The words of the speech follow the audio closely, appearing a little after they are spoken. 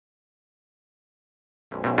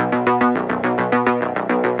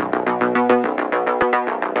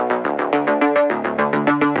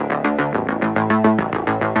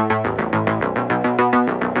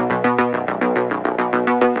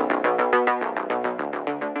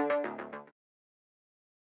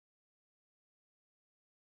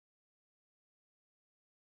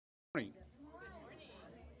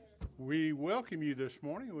We welcome you this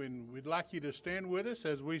morning, and we'd like you to stand with us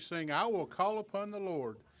as we sing, I Will Call Upon the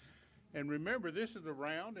Lord. And remember, this is a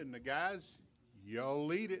round, and the guys, y'all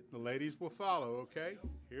lead it. The ladies will follow, okay?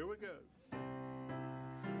 Here we go.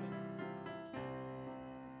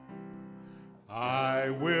 I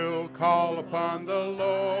will call upon the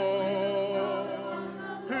Lord,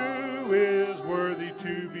 who is worthy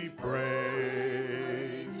to be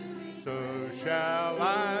praised. So shall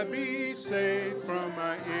I be saved from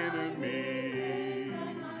my enemies.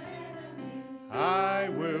 I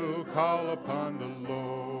will call upon the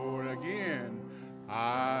Lord again.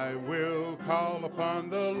 I will call upon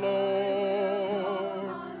the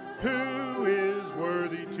Lord, who is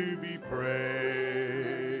worthy to be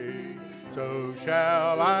praised. So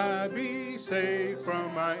shall I be saved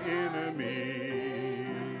from my enemies.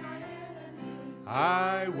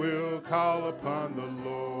 I will call upon the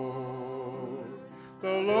Lord.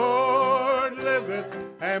 The Lord liveth,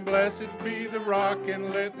 and blessed be the rock, and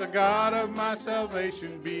let the God of my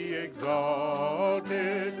salvation be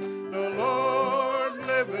exalted. The Lord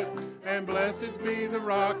liveth, and blessed be the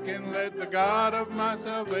rock, and let the God of my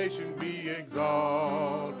salvation be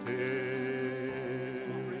exalted.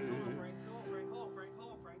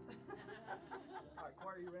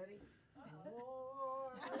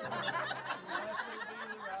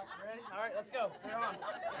 All right, let's go.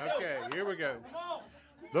 Okay, here we go.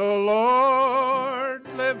 The Lord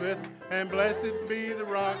liveth, and blessed be the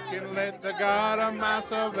rock, and let the God of my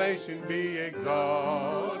salvation be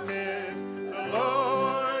exalted. The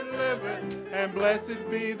Lord liveth, and blessed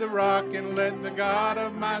be the rock, and let the God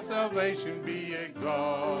of my salvation be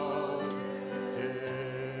exalted.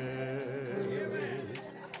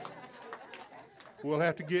 We'll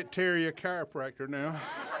have to get Terry a chiropractor now.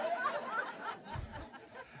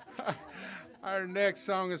 Our next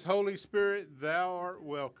song is Holy Spirit, Thou Art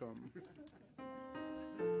Welcome.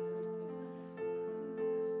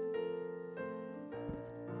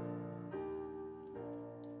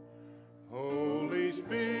 Holy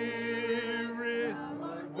Spirit,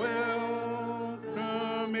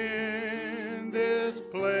 welcome in this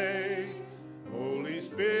place. Holy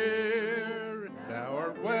Spirit, Thou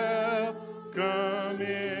art welcome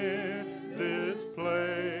in this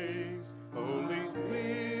place. Holy Spirit,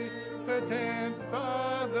 and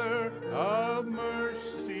Father of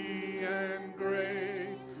mercy and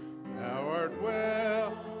grace, Thou art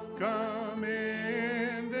welcome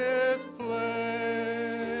in this place.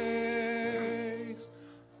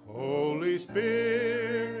 Holy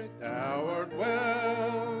Spirit, Thou art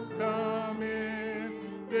welcome in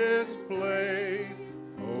this place.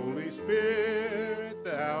 Holy Spirit,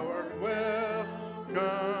 Thou art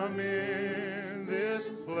welcome in this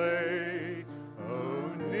place.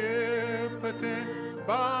 Omnipotent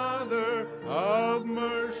Father of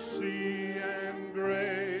mercy and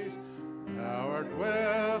grace, Thou art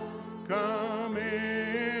welcome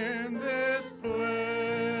in this place.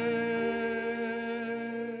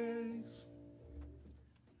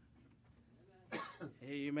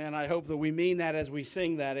 Amen. I hope that we mean that as we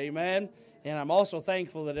sing that. Amen. And I'm also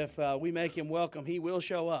thankful that if we make Him welcome, He will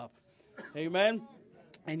show up. Amen.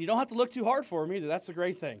 And you don't have to look too hard for Him either. That's a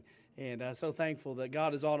great thing. And so thankful that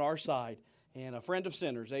God is on our side and a friend of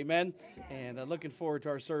sinners. Amen. And looking forward to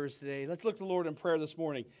our service today. Let's look to the Lord in prayer this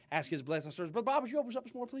morning. Ask His blessing on service. But Bob, would you open us up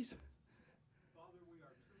this morning, please? Father, we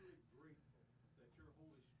are truly grateful that your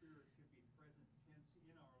Holy Spirit can be present tense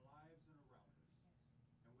in our lives and around us.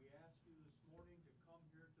 And we ask you this morning to come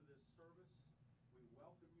here to this service. We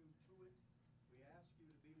welcome you to it. We ask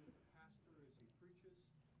you to be with the pastor as he preaches.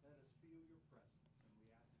 Let us feel your presence. And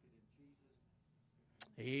we ask it in Jesus'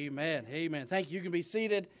 name. Amen. Amen. Thank you. You can be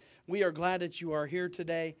seated. We are glad that you are here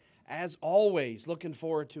today. As always, looking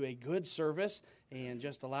forward to a good service and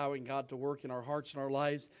just allowing God to work in our hearts and our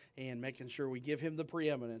lives and making sure we give Him the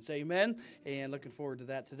preeminence. Amen. And looking forward to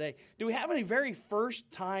that today. Do we have any very first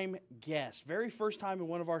time guests? Very first time in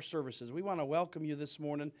one of our services. We want to welcome you this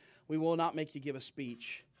morning. We will not make you give a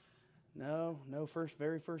speech. No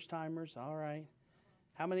very first timers. All right.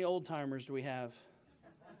 How many old timers do we have?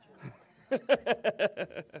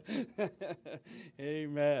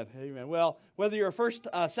 Amen. Amen. Well, whether you're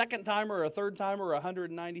a second timer, or a third timer, or a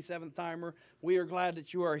 197th timer, we are glad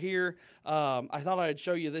that you are here. I thought I'd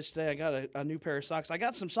show you this today. I got a new pair of socks. I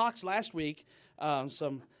got some socks last week,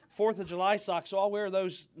 some 4th of July socks, so I'll wear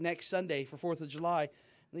those next Sunday for 4th of July.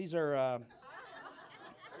 These are,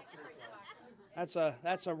 that's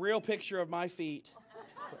a real picture of my feet.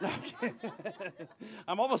 No,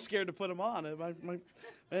 I'm almost scared to put them on.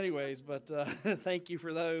 Anyways, but thank you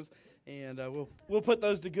for those, and we'll put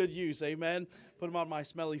those to good use. Amen. Put them on my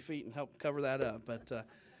smelly feet and help cover that up. But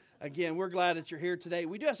Again, we're glad that you're here today.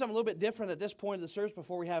 We do have something a little bit different at this point of the service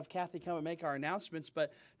before we have Kathy come and make our announcements,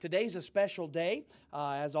 but today's a special day.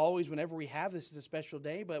 As always, whenever we have this is a special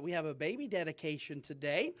day, but we have a baby dedication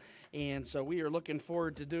today, and so we are looking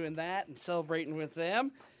forward to doing that and celebrating with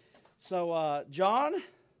them. So, John,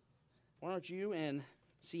 why don't you and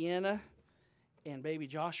Sienna and baby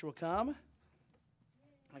Joshua come?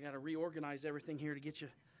 I got to reorganize everything here to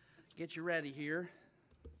get you ready here.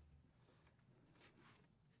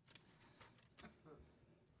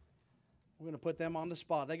 We're going to put them on the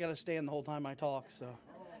spot. They got to stand the whole time I talk. So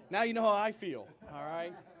now you know how I feel. All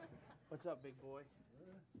right. What's up, big boy?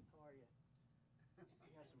 How are you?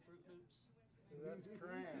 You got some Fruit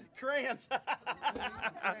Loops? Crayons.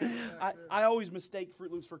 I always mistake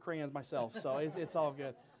Fruit Loops for crayons myself, so it's all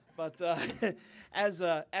good. But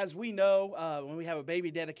as we know, when we have a baby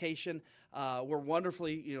dedication, we're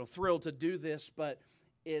wonderfully thrilled to do this. But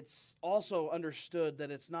it's also understood that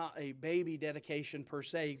it's not a baby dedication per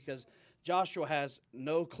se, because Joshua has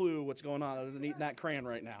no clue what's going on other than eating that crayon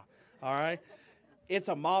right now. All right, it's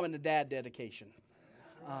a mom and a dad dedication,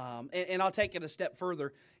 and I'll take it a step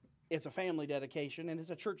further. It's a family dedication, and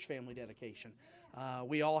it's a church family dedication.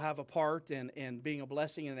 We all have a part in being a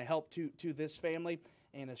blessing and a help to this family,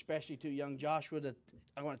 and especially to young Joshua.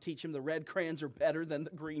 I want to teach him the red crayons are better than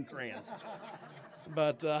the green crayons.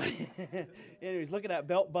 But anyways, look at that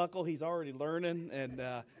belt buckle. He's already learning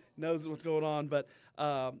and knows what's going on. But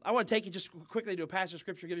I want to take you just quickly to a passage of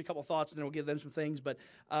Scripture, give you a couple thoughts, and then we'll give them some things. But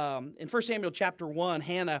in 1 Samuel chapter 1,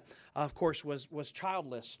 Hannah, of course, was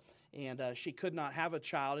childless. And she could not have a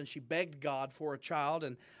child, and she begged God for a child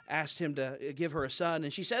and asked him to give her a son.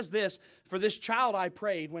 And she says this, "For this child I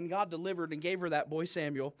prayed," when God delivered and gave her that boy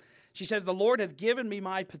Samuel. She says, "The Lord hath given me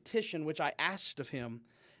my petition, which I asked of him.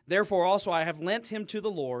 Therefore also I have lent him to the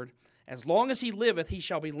Lord. As long as he liveth, he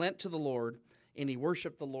shall be lent to the Lord." And he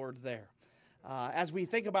worshiped the Lord there. As we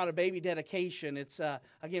think about a baby dedication, it's,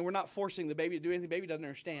 again, we're not forcing the baby to do anything. The baby doesn't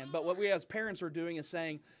understand. But what we as parents are doing is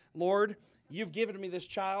saying, "Lord, you've given me this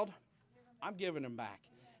child. I'm giving him back.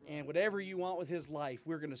 And whatever you want with his life,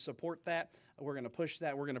 we're going to support that. We're going to push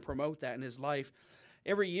that. We're going to promote that in his life."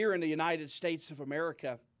 Every year in the United States of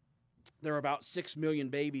America, there are about 6 million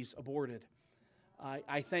babies aborted.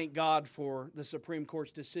 I thank God for the Supreme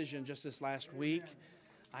Court's decision just this last week.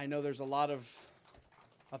 I know there's a lot of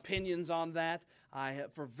opinions on that.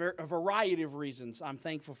 For a variety of reasons, I'm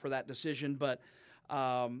thankful for that decision. But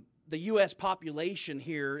the U.S. population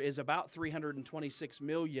here is about 326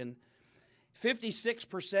 million.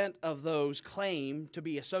 56% of those claim to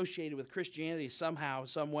be associated with Christianity somehow,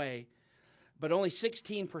 some way. But only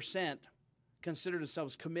 16% consider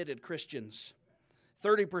themselves committed Christians.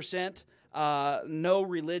 30% no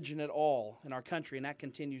religion at all in our country, and that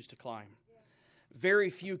continues to climb. Very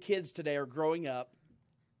few kids today are growing up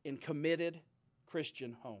in committed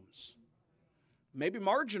Christian homes. Maybe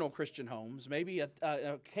marginal Christian homes, maybe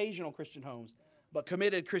occasional Christian homes, but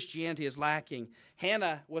committed Christianity is lacking.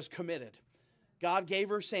 Hannah was committed. God gave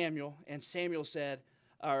her Samuel, and Samuel said,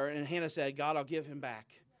 and Hannah said, "God, I'll give him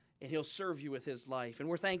back, and he'll serve you with his life." And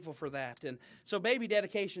we're thankful for that. And so baby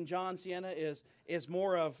dedication, John, Sienna, is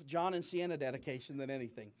more of John and Sienna dedication than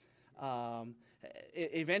anything.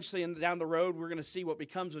 Eventually, down the road, we're going to see what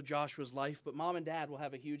becomes of Joshua's life, but mom and dad will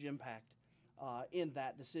have a huge impact in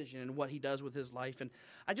that decision and what he does with his life. And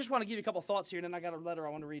I just want to give you a couple thoughts here, and then I got a letter I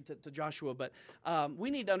want to read to Joshua. But we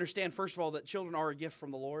need to understand, first of all, that children are a gift from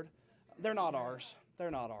the Lord. They're not ours.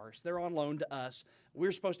 They're not ours. They're on loan to us.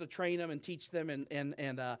 We're supposed to train them and teach them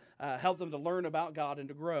and help them to learn about God and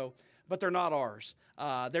to grow, but they're not ours.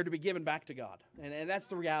 They're to be given back to God, and that's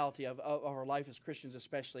the reality of our life as Christians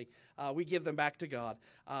especially. We give them back to God.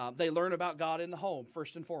 They learn about God in the home,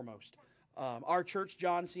 first and foremost. Our church,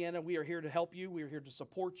 John, Sienna, we are here to help you. We are here to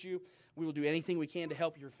support you. We will do anything we can to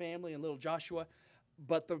help your family and little Joshua,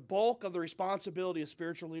 but the bulk of the responsibility of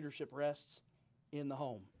spiritual leadership rests in the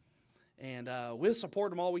home. And we'll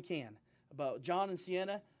support them all we can. But John and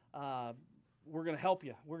Sienna, we're going to help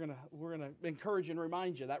you. We're going to encourage and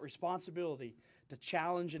remind you that responsibility to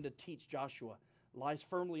challenge and to teach Joshua lies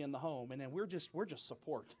firmly in the home. And then we're just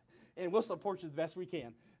support, and we'll support you the best we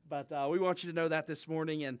can. But we want you to know that this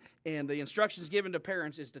morning. And the instructions given to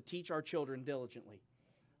parents is to teach our children diligently.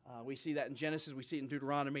 We see that in Genesis. We see it in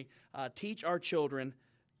Deuteronomy. Teach our children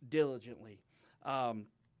diligently.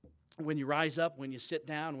 When you rise up, when you sit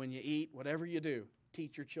down, when you eat, whatever you do,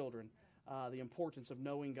 teach your children the importance of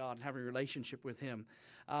knowing God and having a relationship with Him.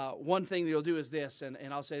 One thing that you'll do is this, and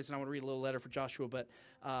I'll say this, and I want to read a little letter for Joshua, but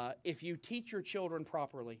if you teach your children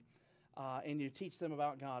properly and you teach them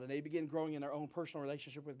about God and they begin growing in their own personal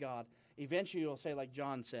relationship with God, eventually you'll say, like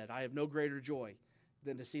John said, "I have no greater joy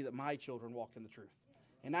than to see that my children walk in the truth.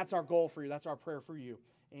 And that's our goal for you. That's our prayer for you.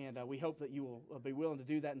 And we hope that you will be willing to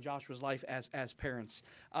do that in Joshua's life as parents.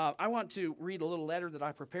 I want to read a little letter that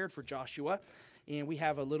I prepared for Joshua. And we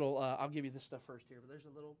have a little, I'll give you this stuff first here, but there's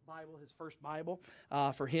a little Bible, his first Bible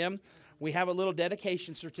for him. We have a little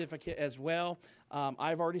dedication certificate as well.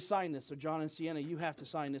 I've already signed this, so John and Sienna, you have to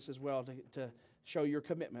sign this as well to show your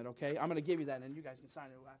commitment, okay? I'm going to give you that, and you guys can sign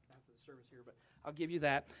it after the service here, but I'll give you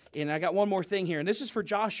that. And I got one more thing here, and this is for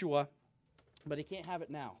Joshua, but he can't have it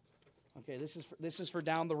now. Okay, this is for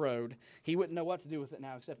down the road. He wouldn't know what to do with it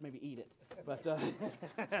now except maybe eat it.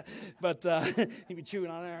 But he'd be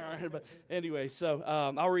chewing on it. But anyway, so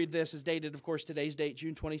I'll read this. It's dated, of course, today's date,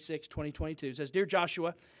 June 26, 2022. It says, Dear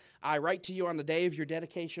Joshua, I write to you on the day of your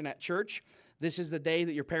dedication at church. This is the day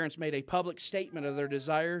that your parents made a public statement of their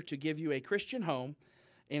desire to give you a Christian home,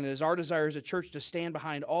 and it is our desire as a church to stand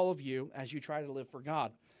behind all of you as you try to live for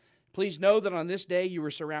God. Please know that on this day you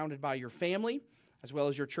were surrounded by your family, as well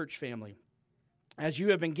as your church family. As you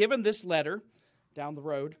have been given this letter down the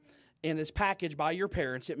road and this package by your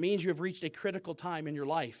parents, it means you have reached a critical time in your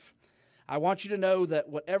life. I want you to know that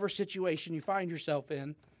whatever situation you find yourself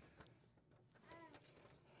in,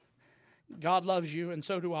 God loves you, and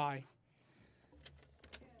so do I.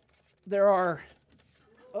 There are,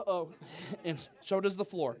 and so does the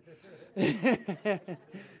floor.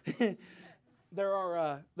 There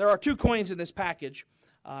are 2 coins in this package.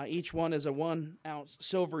 Each one is a 1-ounce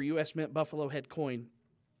silver U.S. Mint Buffalo Head coin.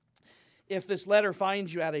 If this letter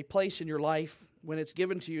finds you at a place in your life when it's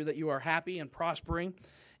given to you that you are happy and prospering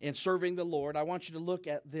and serving the Lord, I want you to look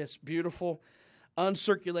at this beautiful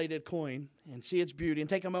uncirculated coin and see its beauty and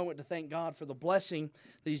take a moment to thank God for the blessing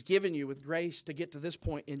that He's given you with grace to get to this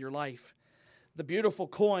point in your life. The beautiful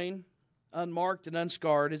coin, unmarked and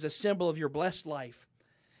unscarred, is a symbol of your blessed life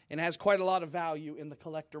and has quite a lot of value in the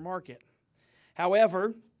collector market.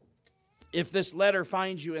 However, if this letter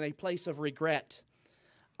finds you in a place of regret,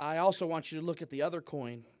 I also want you to look at the other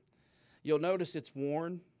coin. You'll notice it's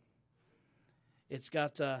worn. It's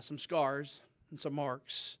got some scars and some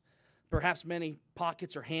marks. Perhaps many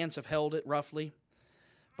pockets or hands have held it roughly.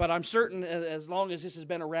 But I'm certain as long as this has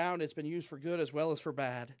been around, it's been used for good as well as for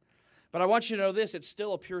bad. But I want you to know this, it's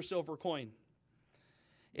still a pure silver coin.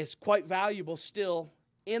 It's quite valuable still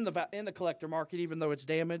in the collector market, even though it's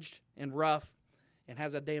damaged and rough and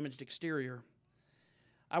has a damaged exterior.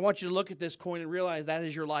 I want you to look at this coin and realize that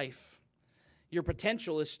is your life. Your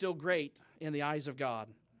potential is still great in the eyes of God.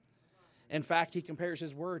 In fact, He compares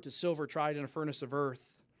His word to silver tried in a furnace of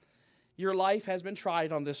earth. Your life has been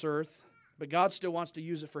tried on this earth, but God still wants to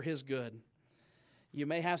use it for His good. You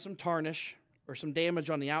may have some tarnish or some damage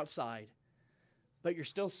on the outside, but you're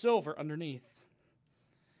still silver underneath.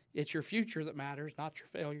 It's your future that matters, not your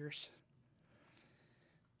failures.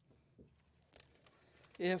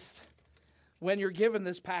 If, when you're given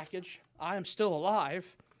this package, I am still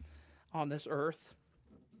alive on this earth,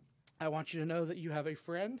 I want you to know that you have a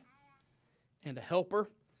friend and a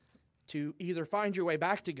helper to either find your way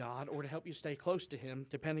back to God or to help you stay close to Him,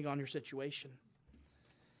 depending on your situation.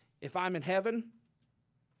 If I'm in heaven,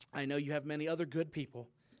 I know you have many other good people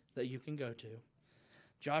that you can go to.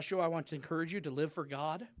 Joshua, I want to encourage you to live for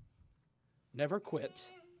God. Never quit.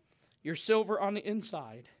 You're silver on the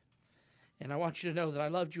inside. And I want you to know that I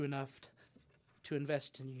loved you enough to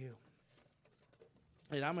invest in you.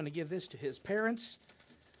 And I'm going to give this to his parents.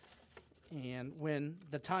 And when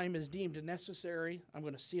the time is deemed necessary, I'm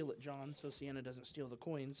going to seal it, John, so Sienna doesn't steal the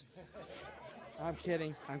coins. I'm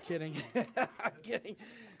kidding. I'm kidding. I'm kidding.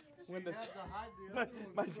 When the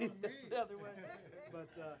might be the other way. But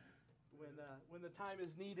when the time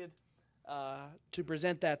is needed to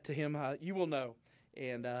present that to him, you will know.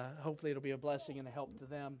 And hopefully it'll be a blessing and a help to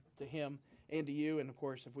them, to him, and to you. And, of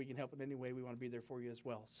course, if we can help in any way, we want to be there for you as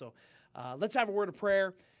well. So let's have a word of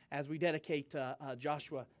prayer as we dedicate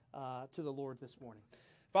Joshua to the Lord this morning.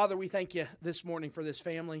 Father, we thank you this morning for this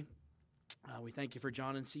family. We thank you for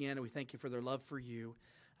John and Sienna. We thank you for their love for you.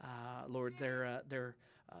 Lord, their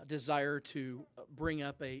desire to bring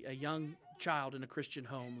up a young child in a Christian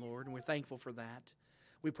home, Lord, and we're thankful for that.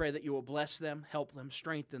 We pray that you will bless them, help them,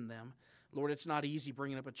 strengthen them. Lord, it's not easy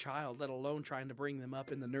bringing up a child, let alone trying to bring them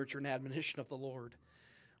up in the nurture and admonition of the Lord.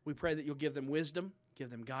 We pray that you'll give them wisdom, give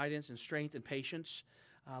them guidance and strength and patience.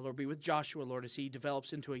 Lord, be with Joshua, Lord, as he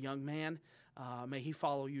develops into a young man. May he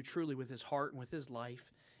follow you truly with his heart and with his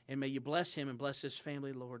life. And may you bless him and bless his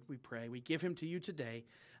family, Lord, we pray. We give him to you today.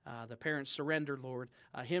 The parents surrender, Lord,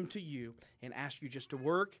 him to you and ask you just to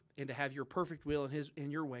work and to have your perfect will in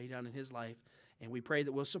your way done in his life. And we pray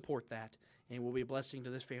that we'll support that and we'll be a blessing to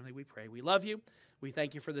this family, we pray. We love you. We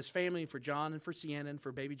thank you for this family, for John and for Sienna and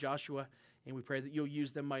for baby Joshua. And we pray that you'll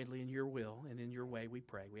use them mightily in your will and in your way, we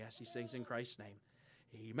pray. We ask these things in Christ's name.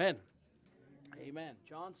 Amen. Amen.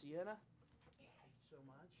 John, Sienna, thank you so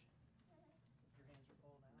much. Your hands are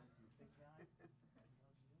full now, big guy.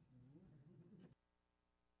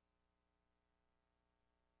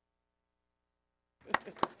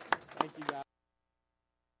 Thank you, guys.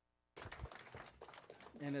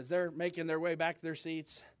 And as they're making their way back to their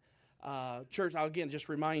seats, church, I'll again just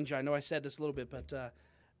remind you, I know I said this a little bit, but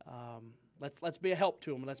let's be a help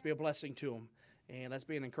to them. Let's be a blessing to them. And let's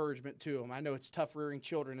be an encouragement to them. I know it's tough rearing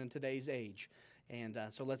children in today's age. And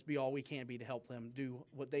so let's be all we can be to help them do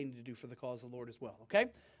what they need to do for the cause of the Lord as well. Okay?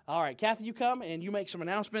 All right, Kathy, you come and you make some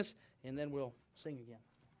announcements, and then we'll sing again.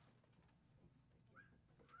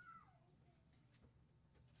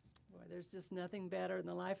 Boy, there's just nothing better in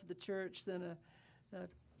the life of the church than a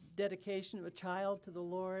dedication of a child to the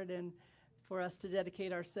Lord, and for us to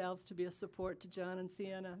dedicate ourselves to be a support to John and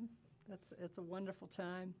Sienna. It's a wonderful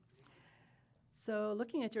time. So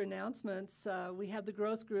looking at your announcements, we have the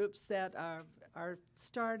growth groups that are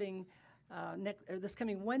starting this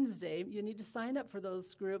coming Wednesday. You need to sign up for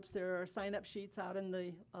those groups. There are sign-up sheets out in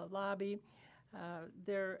the lobby.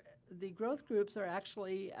 The growth groups are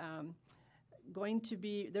actually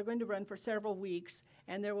they're going to run for several weeks,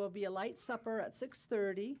 and there will be a light supper at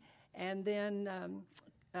 6:30, and then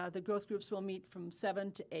the growth groups will meet from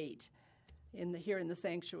 7 to 8 here in the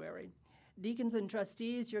sanctuary. Deacons and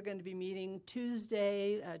trustees, you're going to be meeting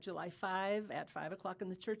Tuesday, July 5 at 5 o'clock in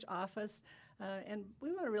the church office. And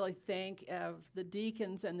we want to really thank the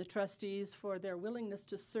deacons and the trustees for their willingness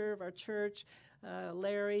to serve our church.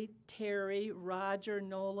 Larry, Terry, Roger,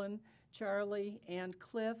 Nolan, Charlie, and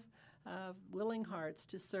Cliff, willing hearts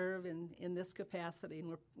to serve in this capacity,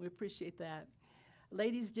 and we appreciate that.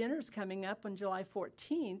 Ladies' dinner is coming up on July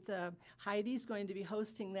 14th. Heidi's going to be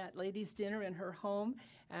hosting that ladies' dinner in her home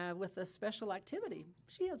with a special activity.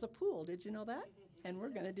 She has a pool, did you know that? And we're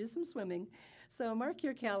going to do some swimming. So mark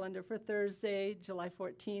your calendar for Thursday, July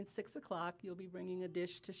 14th, 6 o'clock. You'll be bringing a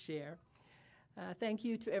dish to share. Thank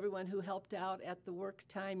you to everyone who helped out at the work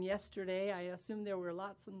time yesterday. I assume there were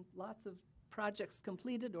lots and lots of projects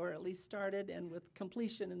completed, or at least started, and with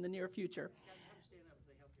completion in the near future.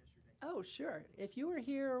 Oh, sure. If you were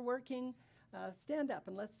here working, stand up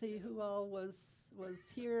and let's see who all was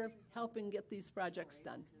here helping get these projects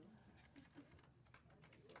done.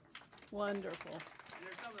 Wonderful.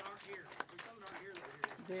 There's some that aren't here. There's some that aren't here that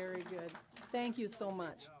are here. Very good. Thank you so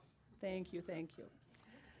much. Thank you, thank you.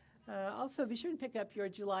 Also, be sure to pick up your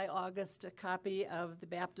July-August copy of the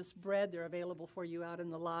Baptist Bread. They're available for you out in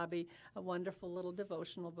the lobby. A wonderful little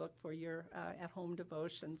devotional book for your at-home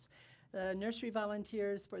devotions. The nursery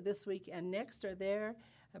volunteers for this week and next are there,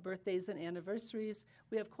 birthdays and anniversaries.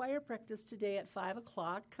 We have choir practice today at 5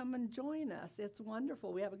 o'clock. Come and join us. It's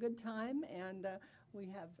wonderful. We have a good time, and we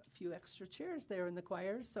have a few extra chairs there in the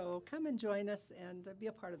choir, so come and join us and be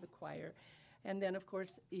a part of the choir. And then, of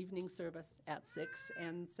course, evening service at 6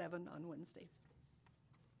 and 7 on Wednesday.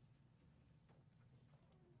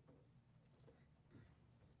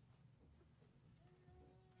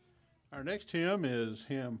 Our next hymn is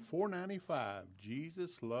hymn 495,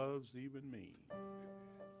 Jesus Loves Even Me.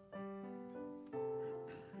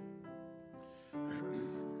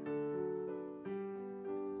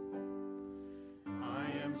 I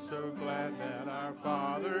am so glad that our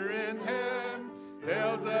Father in heaven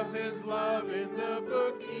tells of his love in the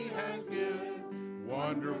book he has given.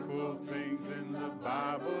 Wonderful things in the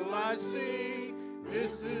Bible I see.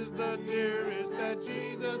 This is the dearest that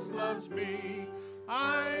Jesus loves me.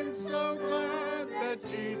 I'm so glad that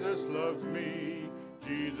Jesus loves me.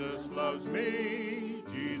 Jesus loves me.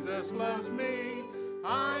 Jesus loves me.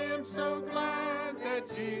 I am so glad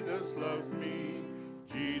that Jesus loves me.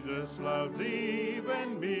 Jesus loves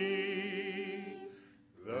even me.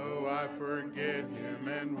 Though I forget him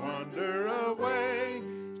and wander away,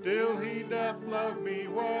 still he doth love me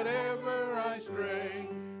whatever I stray.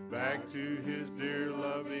 Back to his dear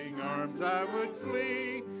loving arms I would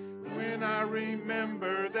flee. When I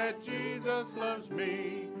remember that Jesus loves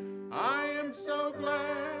me, I am so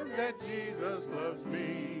glad that Jesus loves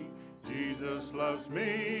me. Jesus loves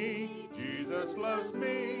me. Jesus loves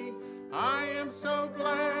me. I am so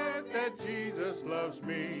glad that Jesus loves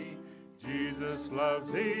me. Jesus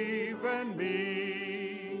loves even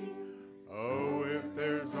me. Oh, if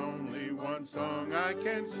there's only one song I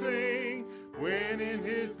can sing, when in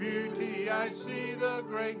his beauty I see the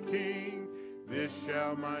great King, this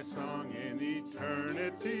shall my song in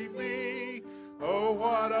eternity be. Oh,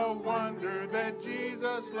 what a wonder that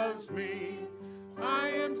Jesus loves me. I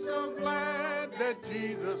am so glad that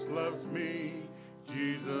Jesus loves me.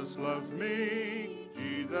 Jesus loves me.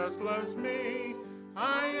 Jesus loves me.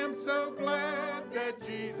 I am so glad that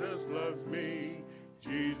Jesus loves me.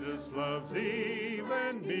 Jesus loves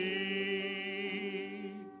even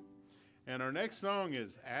me. And our next song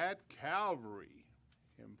is At Calvary,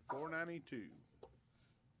 hymn 492.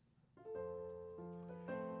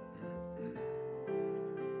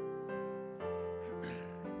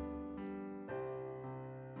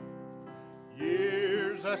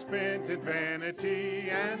 Years I spent in vanity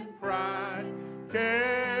and pride,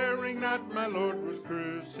 caring not my Lord was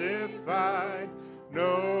crucified,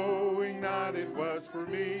 knowing not it was for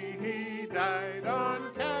me he died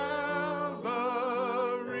on Calvary.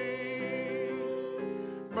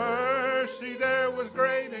 Mercy there was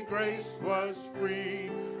great and grace was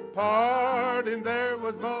free, pardon there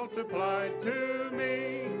was multiplied to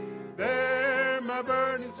me. There my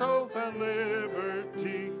burning soul found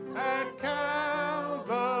liberty at Calvary.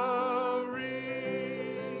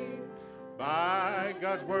 By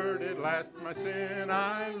God's word at last my sin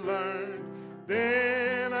I learned.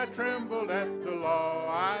 Then I trembled at the law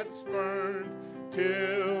I'd spurned,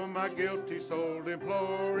 till my guilty soul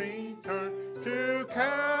imploring turned to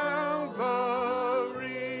Calvary.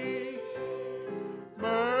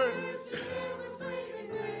 Mercy there was great and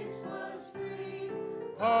grace was free,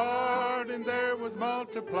 pardon there was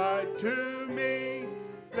multiplied to me.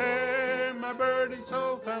 There my burdened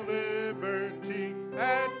soul found liberty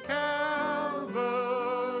at Calvary.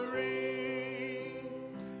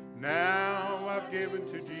 Now I've given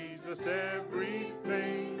to Jesus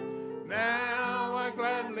everything. Now I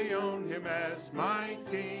gladly own him as my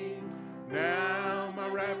King. Now my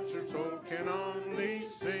raptured soul can only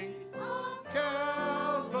sing of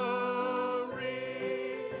Calvary.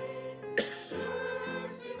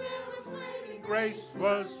 Mercy there was great and grace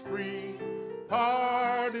was free,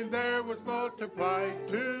 pardon there was multiplied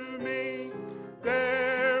to me.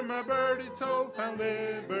 There my burdened soul found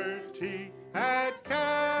liberty at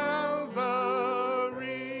Calvary.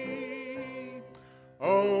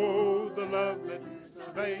 Oh, the love that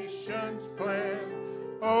salvation's plan.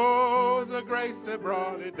 Oh, the grace that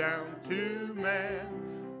brought it down to man.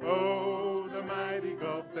 Oh, the mighty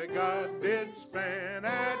gulf that God did span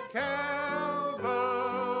at Calvary.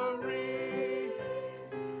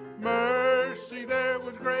 Mercy there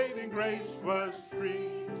was great and grace was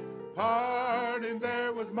free, pardon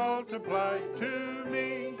there was multiplied to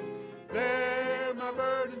me. There my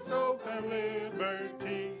burdened soul found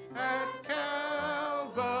liberty at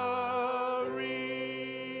Calvary.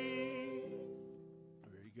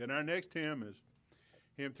 Very good. Our next hymn is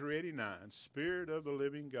hymn 389, Spirit of the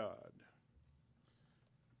Living God.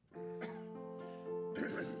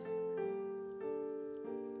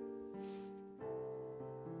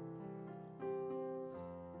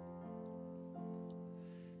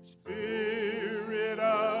 Spirit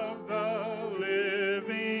of the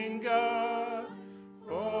living God,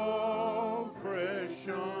 fall fresh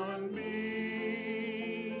on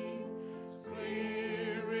me.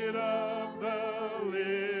 Spirit of the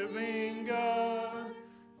living God,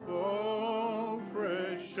 fall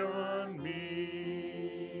fresh on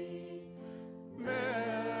me.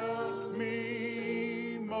 Melt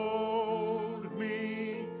me, mold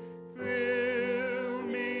me, fill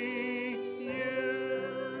me,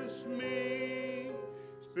 use me.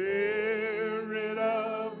 Spirit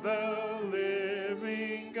of the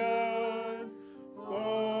living God,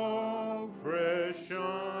 fall fresh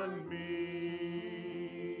on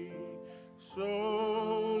me.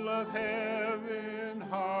 Soul of heaven,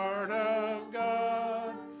 heart of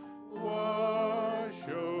God, wash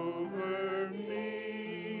over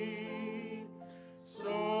me.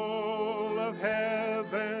 Soul of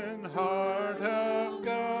heaven, heart of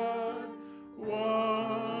God,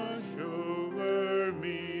 wash over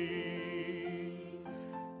me.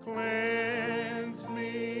 Cleanse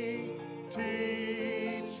me,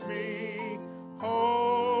 teach me,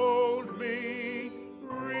 hold me,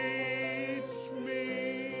 reach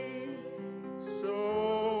me.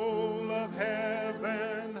 Soul of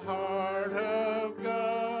heaven, heart of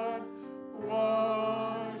God,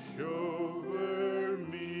 wash over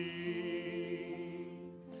me.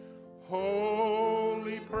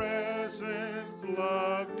 Holy presence,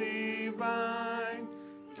 love divine,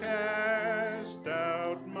 cast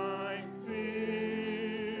out my fear.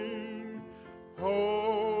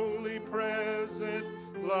 Holy presence,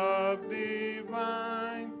 love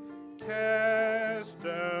divine, cast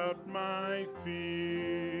out my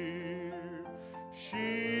fear.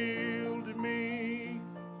 Shield me,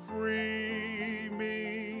 free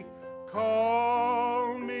me,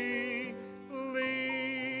 call me,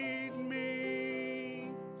 lead me.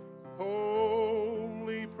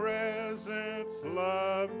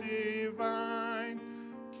 love divine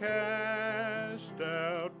cast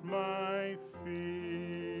out my fear.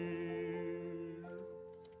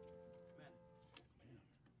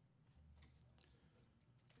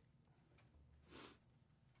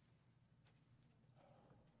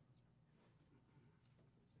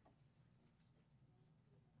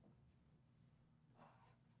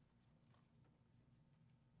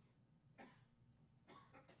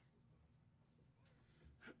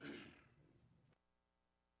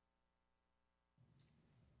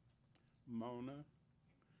 Mona,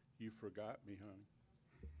 you forgot me, honey.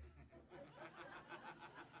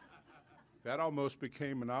 That almost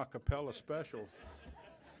became an a cappella special.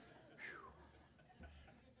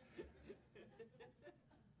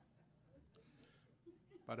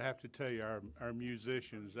 But I have to tell you, our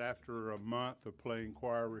musicians, after a month of playing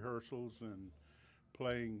choir rehearsals and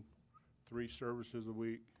playing 3 services a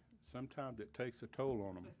week, sometimes it takes a toll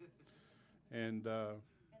on them. And then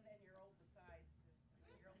you're old besides.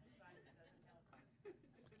 You're old besides, it doesn't help.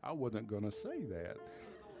 I wasn't going to say that. Let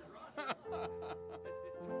me set it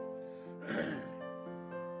down,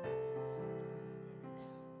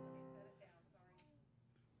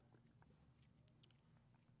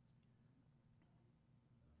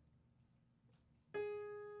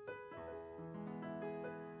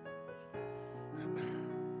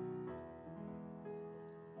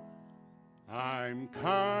 I'm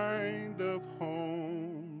kind of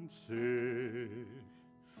homesick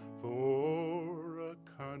for a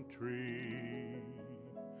country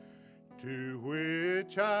to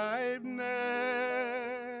which I've never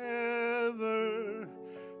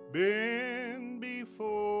been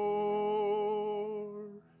before.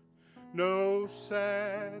 No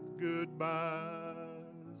sad goodbyes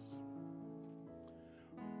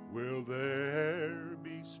will there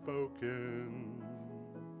be spoken,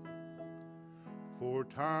 for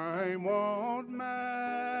time won't matter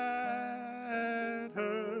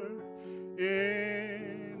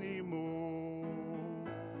anymore.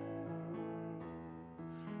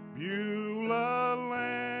 Beulah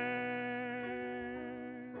land,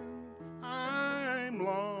 I'm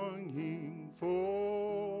longing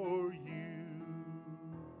for you,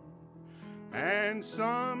 and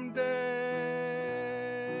someday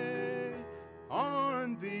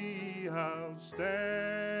on thee I'll stand,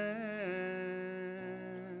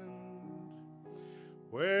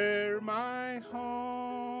 where my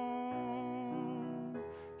home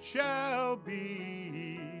shall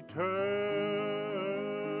be eternal.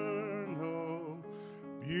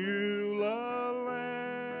 Beulah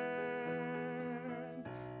land,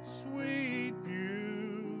 sweet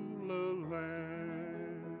Beulah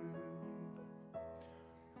land.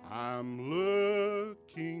 I'm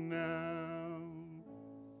looking now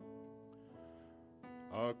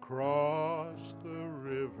across the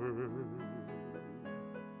river,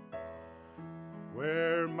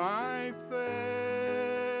 where my faith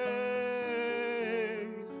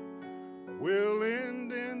will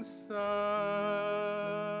end inside.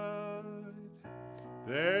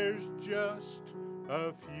 There's just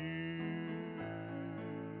a few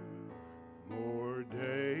more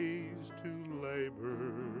days to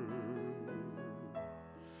labor,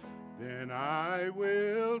 then I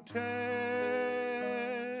will take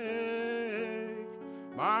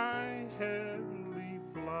my heavenly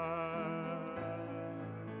flight.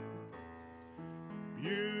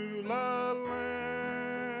 Beulah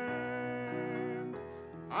land,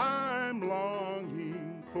 I'm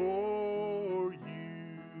longing for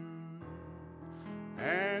you,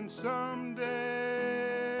 and someday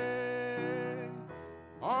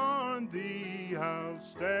on thee I'll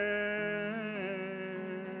stand.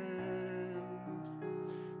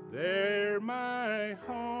 There my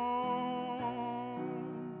home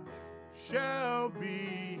shall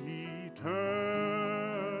be eternal.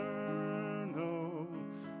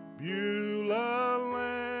 Beulah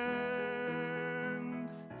land,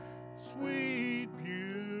 sweet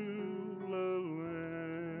Beulah land.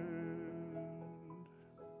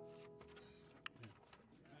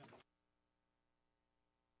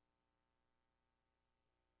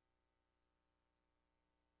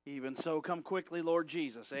 Even so, come quickly, Lord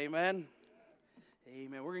Jesus. Amen.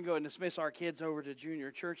 Amen. We're going to go and dismiss our kids over to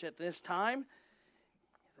junior church at this time.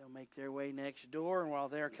 They'll make their way next door, and while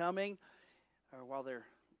they're coming, or while they're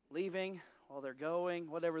leaving, while they're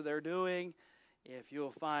going, whatever they're doing, if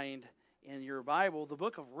you'll find in your Bible the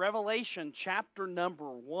book of Revelation, chapter number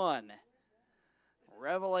 1.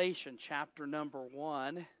 Revelation, chapter number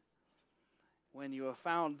 1. When you have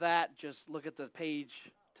found that, just look at the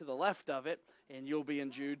page to the left of it, and you'll be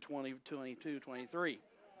in Jude 20, 22, 23.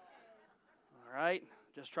 All right?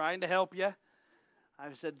 Just trying to help you.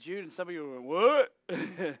 I said Jude, and some of you went, what?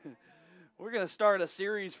 We're going to start a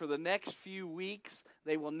series for the next few weeks.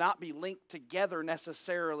 They will not be linked together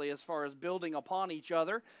necessarily as far as building upon each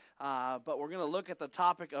other, but we're going to look at the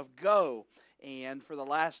topic of go. And for the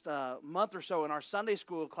last month or so in our Sunday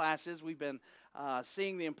school classes, we've been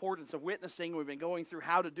seeing the importance of witnessing. We've been going through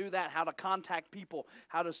how to do that, how to contact people,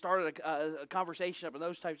 how to start a conversation up, and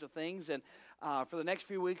those types of things. And for the next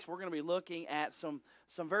few weeks, we're going to be looking at some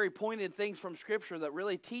very pointed things from Scripture that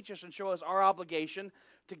really teach us and show us our obligation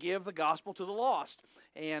to give the gospel to the lost.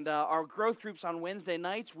 And our growth groups on Wednesday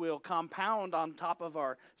nights will compound on top of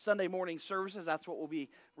our Sunday morning services. That's what we'll be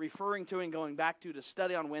referring to and going back to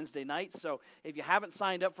study on Wednesday nights. So if you haven't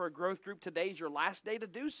signed up for a growth group, today's your last day to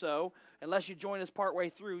do so. Unless you join us partway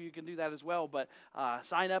through, you can do that as well. But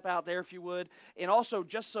sign up out there if you would. And also,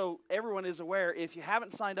 just so everyone is aware, if you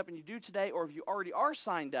haven't signed up and you do today, or if you already are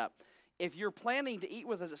signed up, if you're planning to eat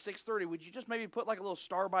with us at 6:30, would you just maybe put like a little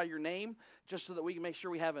star by your name just so that we can make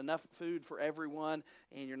sure we have enough food for everyone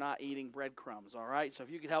and you're not eating breadcrumbs, all right? So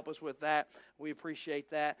if you could help us with that, we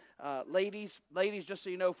appreciate that. Ladies, just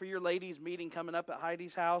so you know, for your ladies meeting coming up at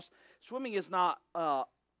Heidi's house, swimming is not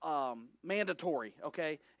mandatory,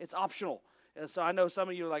 okay? It's optional. And so I know some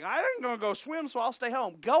of you are like, I ain't going to go swim, so I'll stay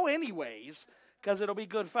home. Go anyways, because it'll be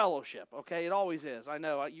good fellowship, okay? It always is. I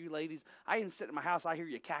know, you ladies, I even sit in my house, I hear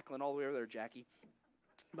you cackling all the way over there, Jackie.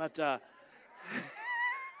 But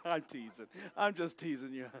I'm teasing. I'm just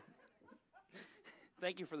teasing you.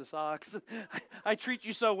 Thank you for the socks. I treat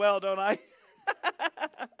you so well, don't I?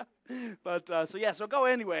 But, so go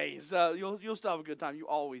anyways. You'll still have a good time. You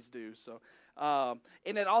always do, so.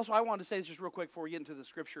 And then also I wanted to say this just real quick before we get into the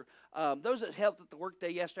scripture. Those that helped at the work day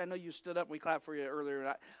yesterday, I know you stood up and we clapped for you earlier.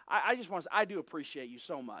 And I just want to say, I do appreciate you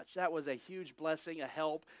so much. That was a huge blessing, a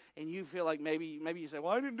help. And you feel like maybe you say,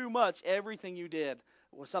 well, I didn't do much. Everything you did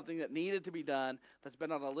was something that needed to be done, that's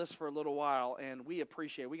been on the list for a little while, and we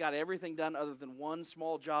appreciate it. We got everything done other than one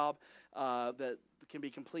small job that can be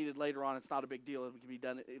completed later on. It's not a big deal. It can be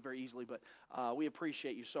done very easily, but we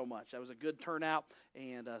appreciate you so much. That was a good turnout,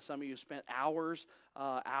 and some of you spent hours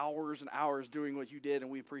and hours doing what you did,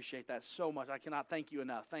 and we appreciate that so much. I cannot thank you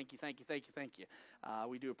enough. Thank you.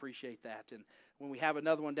 We do appreciate that, and when we have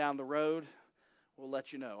another one down the road, we'll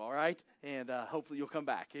let you know, all right? And hopefully you'll come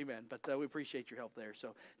back. Amen. But we appreciate your help there.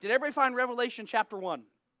 So did everybody find Revelation chapter 1?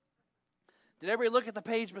 Did everybody look at the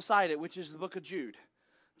page beside it, which is the book of Jude?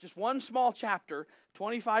 Just one small chapter,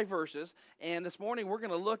 25 verses. And this morning we're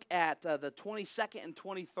going to look at the 22nd and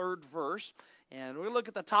 23rd verse. And we're going to look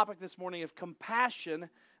at the topic this morning of compassion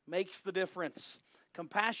makes the difference.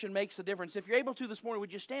 Compassion makes a difference. If you're able to this morning,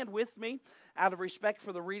 would you stand with me out of respect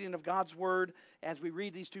for the reading of God's Word as we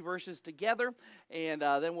read these two verses together, and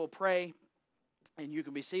then we'll pray, and you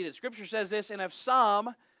can be seated. Scripture says this, and if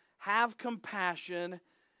some have compassion,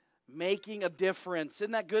 making a difference.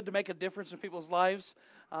 Isn't that good to make a difference in people's lives?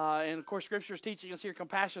 And of course, Scripture is teaching us here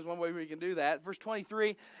compassion is one way we can do that. Verse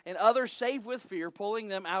 23, and others save with fear, pulling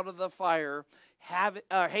them out of the fire,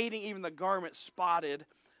 hating even the garment spotted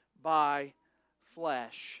by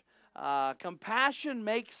flesh. Compassion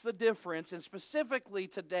makes the difference, and specifically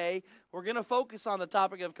today we're going to focus on the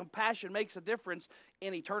topic of compassion makes a difference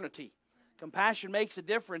in eternity. Compassion makes a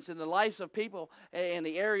difference in the lives of people in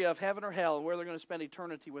the area of heaven or hell and where they're going to spend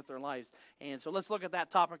eternity with their lives. And so let's look at that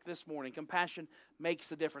topic this morning. Compassion makes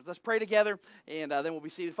the difference. Let's pray together, and then we'll be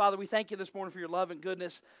seated. Father, we thank you this morning for your love and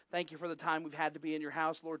goodness. Thank you for the time we've had to be in your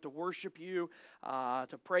house, Lord, to worship you,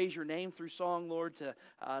 to praise your name through song, Lord, to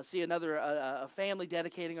see another a family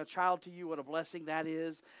dedicating a child to you. What a blessing that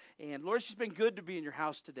is. And Lord, it's just been good to be in your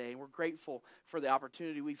house today, and we're grateful for the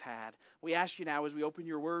opportunity we've had. We ask you now as we open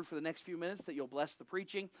your word for the next few minutes that you'll bless the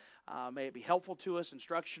preaching. May it be helpful to us,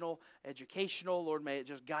 instructional, educational. Lord, may it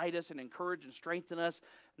just guide us and encourage and strengthen us,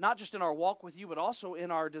 not just in our walk with you, but also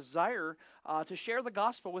in our desire to share the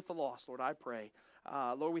gospel with the lost, Lord, I pray.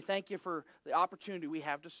 Lord, we thank you for the opportunity we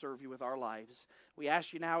have to serve you with our lives. We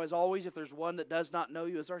ask you now, as always, if there's one that does not know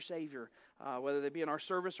you as our Savior, whether they be in our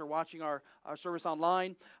service or watching our service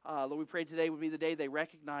online, Lord, we pray today would be the day they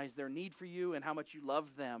recognize their need for you and how much you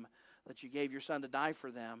loved them, that you gave your Son to die for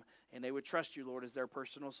them, and they would trust you, Lord, as their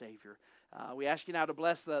personal Savior. We ask you now to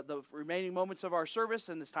bless the remaining moments of our service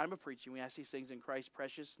and this time of preaching. We ask these things in Christ's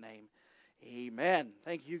precious name. Amen.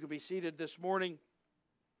 Thank you. You can be seated this morning.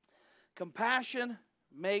 Compassion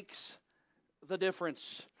makes the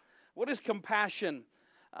difference. What is compassion?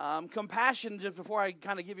 Compassion, just before I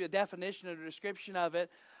kind of give you a definition or a description of it,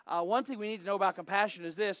 one thing we need to know about compassion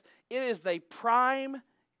is this. It is the prime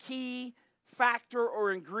key factor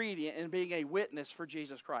or ingredient in being a witness for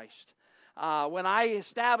Jesus Christ. When I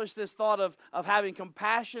establish this thought of having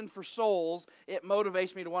compassion for souls, it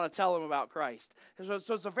motivates me to want to tell them about Christ. So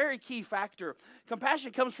it's a very key factor.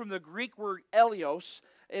 Compassion comes from the Greek word eleos,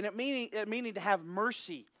 and it meaning to have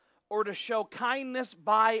mercy or to show kindness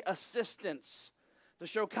by assistance. To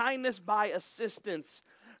show kindness by assistance.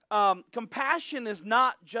 Compassion is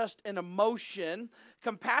not just an emotion.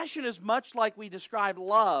 Compassion is much like we describe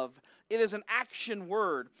love. It is an action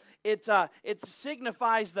word. It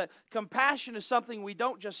signifies that compassion is something we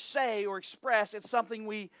don't just say or express. It's something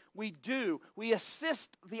we do. We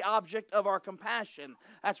assist the object of our compassion.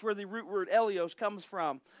 That's where the root word eleos comes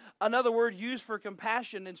from. Another word used for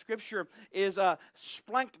compassion in Scripture is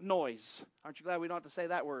splanknois. Aren't you glad we don't have to say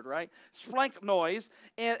that word, right? Splanknois.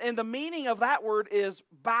 And the meaning of that word is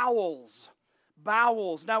bowels.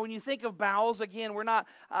 Bowels. Now, when you think of bowels, again, we're not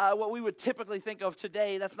what we would typically think of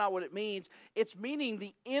today. That's not what it means. It's meaning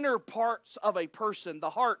the inner parts of a person, the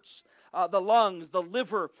hearts, the lungs, the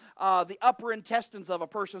liver, the upper intestines of a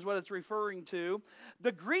person is what it's referring to.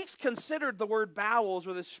 The Greeks considered the word bowels,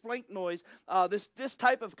 or this splanknois, this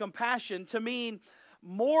type of compassion, to mean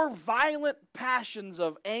more violent passions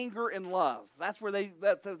of anger and love. That's where they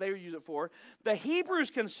use it for. The Hebrews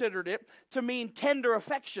considered it to mean tender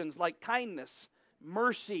affections like kindness,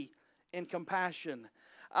 mercy, and compassion.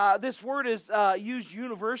 This word is used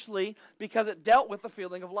universally because it dealt with the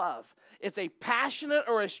feeling of love. It's a passionate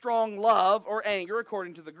or a strong love or anger,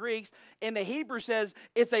 according to the Greeks. And the Hebrew says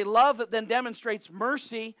it's a love that then demonstrates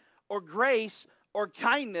mercy or grace or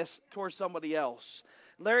kindness towards somebody else.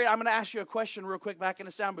 Larry, I'm going to ask you a question real quick back in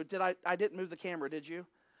the sound booth. I didn't move the camera, did you?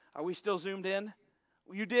 Are we still zoomed in?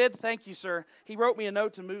 You did? Thank you, sir. He wrote me a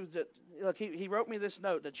note to move it. Look, he wrote me this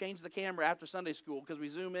note to change the camera after Sunday school because we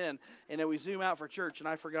zoom in and then we zoom out for church, and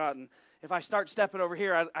I've forgotten. If I start stepping over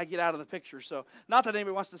here, I get out of the picture. So, not that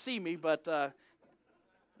anybody wants to see me, but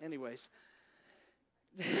anyways.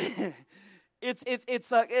 It's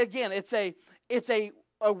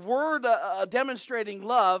a word demonstrating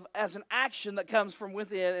love as an action that comes from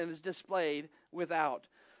within and is displayed without.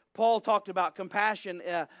 Paul talked about compassion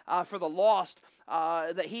for the lost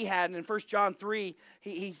that he had. And in 1 John 3,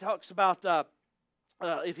 he talks about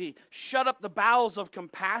if he shut up the bowels of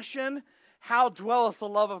compassion, how dwelleth the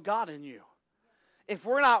love of God in you? If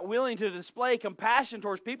we're not willing to display compassion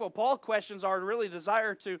towards people, Paul questions our really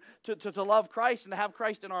desire to love Christ and to have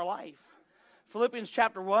Christ in our life. Philippians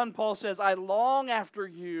chapter 1, Paul says, I long after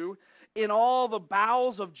you in all the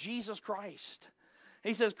bowels of Jesus Christ.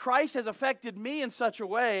 He says, Christ has affected me in such a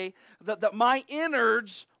way that my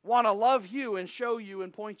innards want to love you and show you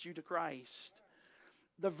and point you to Christ.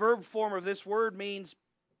 The verb form of this word means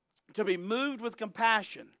to be moved with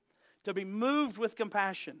compassion. To be moved with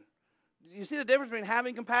compassion. You see the difference between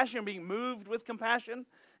having compassion and being moved with compassion?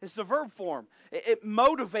 It's the verb form. It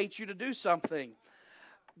motivates you to do something.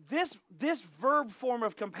 This verb form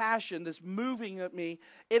of compassion, this moving at me,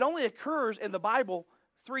 it only occurs in the Bible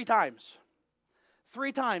 3 times.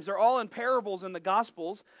 3 times. They're all in parables in the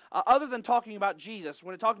Gospels, other than talking about Jesus.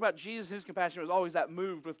 When it talked about Jesus, his compassion, it was always that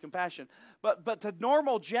moved with compassion. But to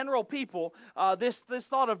normal, general people, this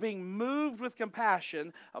thought of being moved with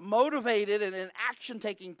compassion, motivated and an action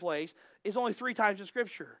taking place, is only 3 times in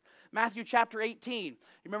Scripture. Matthew chapter 18. You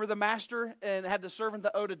remember the master and had the servant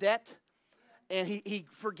that owed a debt? And he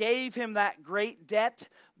forgave him that great debt.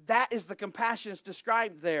 That is the compassion that's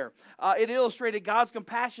described there. It illustrated God's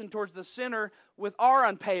compassion towards the sinner with our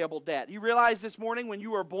unpayable debt. You realize this morning when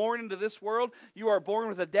you are born into this world, you are born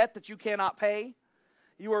with a debt that you cannot pay.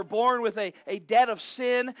 You are born with a debt of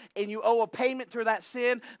sin, and you owe a payment to that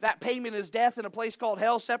sin. That payment is death in a place called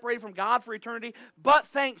hell, separated from God for eternity. But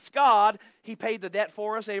thanks God, he paid the debt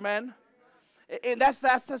for us. Amen? And that's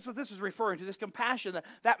what this is referring to, this compassion.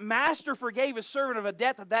 That master forgave his servant of a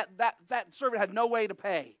debt that servant had no way to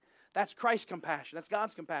pay. That's Christ's compassion. That's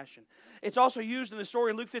God's compassion. It's also used in the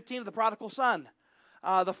story in Luke 15 of the prodigal son.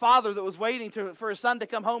 The father that was waiting for his son to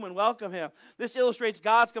come home and welcome him. This illustrates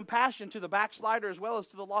God's compassion to the backslider as well as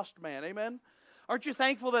to the lost man. Amen? Aren't you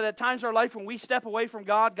thankful that at times in our life when we step away from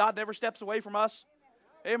God, God never steps away from us?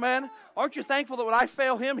 Amen? Aren't you thankful that when I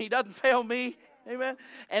fail him, he doesn't fail me? Amen.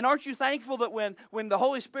 And aren't you thankful that when the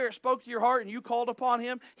Holy Spirit spoke to your heart and you called upon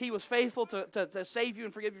him, he was faithful to save you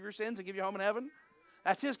and forgive you your sins and give you a home in heaven?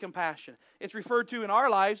 That's his compassion. It's referred to in our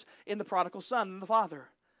lives in the prodigal son and the father.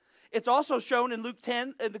 It's also shown in Luke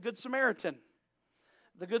 10 in the Good Samaritan.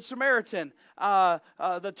 The Good Samaritan.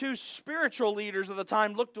 The 2 spiritual leaders of the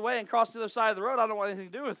time looked away and crossed the other side of the road. I don't want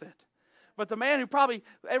anything to do with it. But the man who probably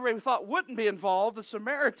everybody thought wouldn't be involved, the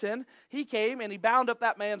Samaritan, he came and he bound up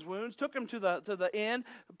that man's wounds, took him to the inn,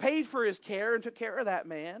 paid for his care, and took care of that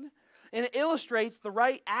man. And it illustrates the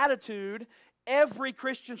right attitude every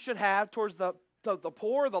Christian should have towards the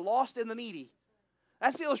poor, the lost, and the needy.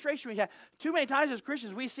 That's the illustration we have. Too many times as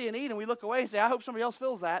Christians, we see a need and we look away and say, I hope somebody else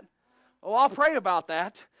feels that. Oh, I'll pray about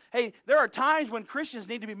that. Hey, there are times when Christians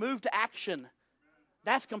need to be moved to action.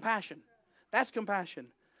 That's compassion. That's compassion.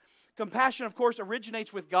 Compassion, of course,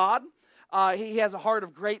 originates with God. He has a heart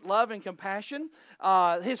of great love and compassion.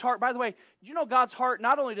 His heart, by the way, you know God's heart,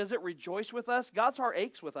 not only does it rejoice with us, God's heart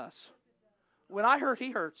aches with us. When I hurt,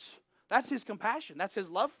 He hurts. That's His compassion. That's His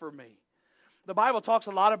love for me. The Bible talks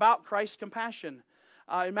a lot about Christ's compassion.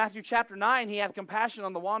 In Matthew chapter 9, He had compassion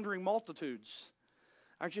on the wandering multitudes.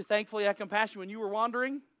 Aren't you thankful He had compassion when you were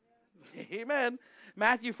wandering? Amen.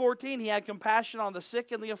 Matthew 14, He had compassion on the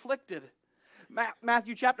sick and the afflicted.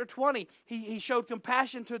 Matthew chapter 20, he showed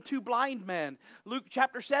compassion to 2 blind men. Luke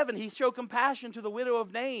chapter 7, He showed compassion to the widow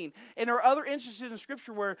of Nain. And there are other instances in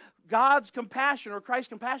Scripture where God's compassion or Christ's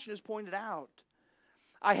compassion is pointed out.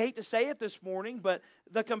 I hate to say it this morning, but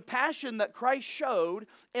the compassion that Christ showed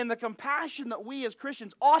and the compassion that we as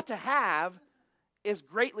Christians ought to have is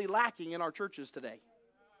greatly lacking in our churches today.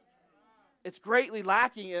 It's greatly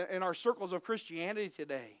lacking in our circles of Christianity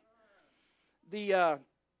today.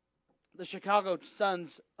 The Chicago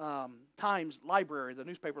Sun-Times library, the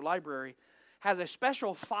newspaper library, has a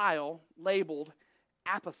special file labeled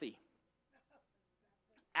apathy.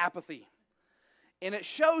 Apathy. And it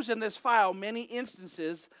shows in this file many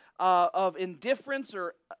instances of indifference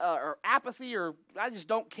or apathy or I just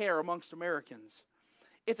don't care amongst Americans.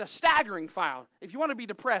 It's a staggering file. If you want to be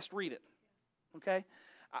depressed, read it. Okay?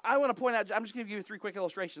 I want to point out, I'm just going to give you 3 quick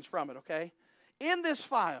illustrations from it, okay? In this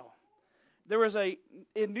file, there was in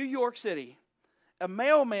New York City, a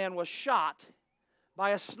mailman was shot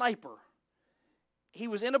by a sniper. He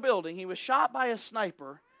was in a building. He was shot by a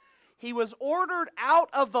sniper. He was ordered out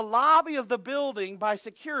of the lobby of the building by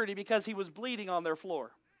security because he was bleeding on their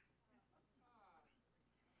floor.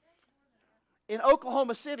 In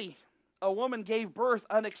Oklahoma City, a woman gave birth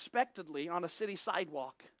unexpectedly on a city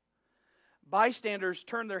sidewalk. Bystanders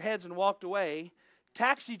turned their heads and walked away.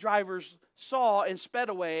 Taxi drivers saw and sped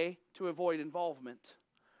away to avoid involvement.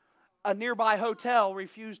 A nearby hotel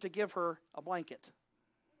refused to give her a blanket.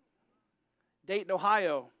 Dayton,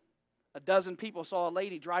 Ohio, a dozen people saw a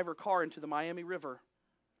lady drive her car into the Miami River.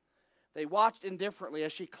 They watched indifferently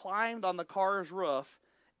as she climbed on the car's roof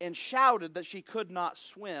and shouted that she could not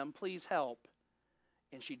swim, please help,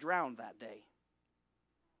 and she drowned that day.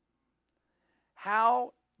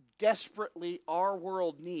 How desperately our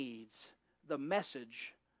world needs the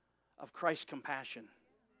message of Christ's compassion.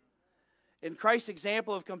 In Christ's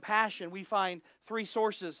example of compassion, we find 3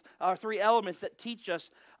 elements that teach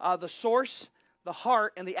us the source, the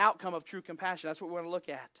heart, and the outcome of true compassion. That's what we want to look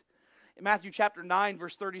at. In Matthew chapter 9,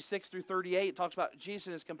 verse 36 through 38, it talks about Jesus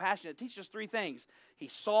and His compassion. It teaches us 3 things. He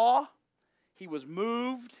saw, He was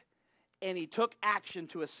moved, and He took action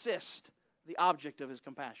to assist the object of His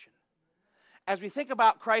compassion. As we think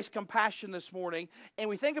about Christ's compassion this morning, and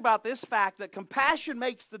we think about this fact that compassion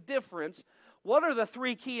makes the difference, what are the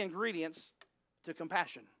 3 key ingredients to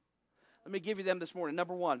compassion? Let me give you them this morning.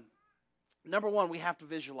 Number one, we have to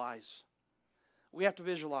visualize. We have to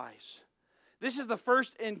visualize. This is the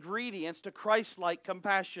first ingredients to Christ-like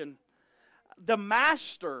compassion. The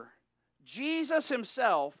Master, Jesus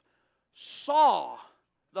Himself, saw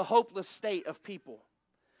the hopeless state of people.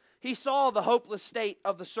 He saw the hopeless state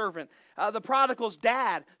of the servant. The prodigal's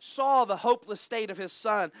dad saw the hopeless state of his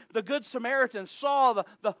son. The Good Samaritan saw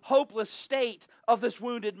the hopeless state of this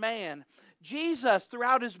wounded man. Jesus,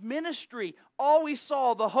 throughout His ministry, always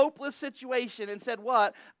saw the hopeless situation and said,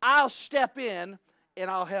 what? I'll step in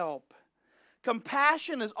and I'll help.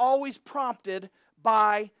 Compassion is always prompted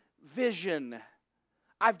by vision.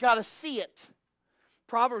 I've got to see it.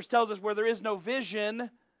 Proverbs tells us where there is no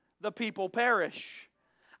vision, the people perish.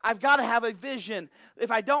 I've got to have a vision. If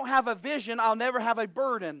I don't have a vision, I'll never have a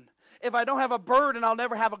burden. If I don't have a burden, I'll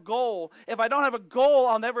never have a goal. If I don't have a goal,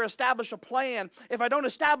 I'll never establish a plan. If I don't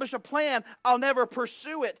establish a plan, I'll never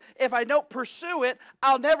pursue it. If I don't pursue it,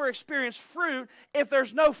 I'll never experience fruit. If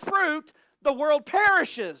there's no fruit, the world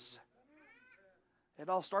perishes. It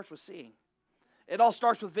all starts with seeing. It all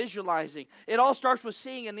starts with visualizing. It all starts with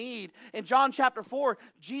seeing a need. In John chapter 4,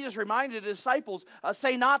 Jesus reminded His disciples,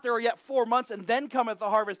 say not there are yet 4 months and then cometh the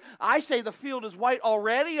harvest. I say the field is white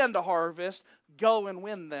already unto harvest. Go and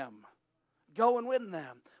win them. Go and win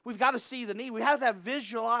them. We've got to see the need. We have to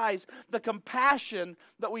visualize the compassion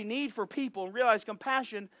that we need for people and realize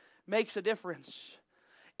compassion makes a difference.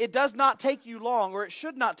 It does not take you long, or it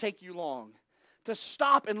should not take you long, to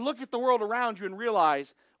stop and look at the world around you and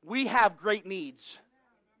realize we have great needs.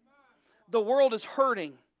 The world is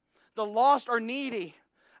hurting. The lost are needy.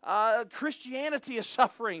 Christianity is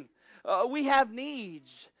suffering. We have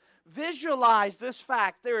needs. Visualize this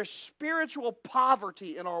fact. There is spiritual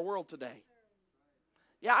poverty in our world today.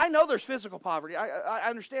 Yeah, I know there's physical poverty. I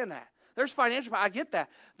understand that. There's financial poverty. I get that.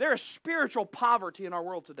 There is spiritual poverty in our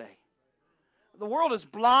world today. The world is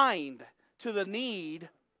blind to the need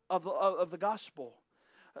of the gospel.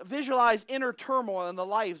 Visualize inner turmoil in the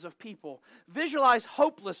lives of people. Visualize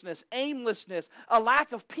hopelessness, aimlessness, a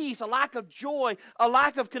lack of peace, a lack of joy, a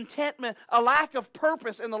lack of contentment, a lack of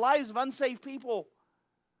purpose in the lives of unsaved people.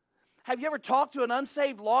 Have you ever talked to an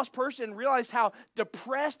unsaved, lost person and realized how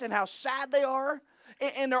depressed and how sad they are?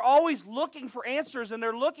 And they're always looking for answers, and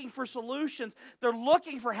they're looking for solutions. They're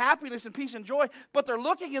looking for happiness and peace and joy, but they're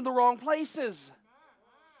looking in the wrong places.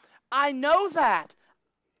 I know that.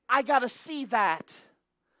 I got to see that.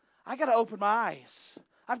 I got to open my eyes.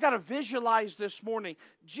 I've got to visualize this morning.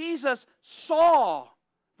 Jesus saw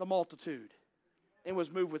the multitude and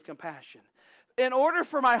was moved with compassion. In order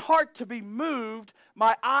for my heart to be moved,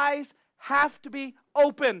 my eyes have to be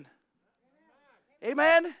open.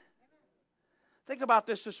 Amen? Think about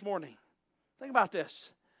this morning. Think about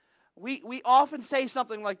this. We often say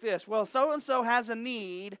something like this. Well, so-and-so has a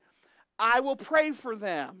need. I will pray for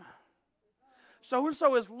them.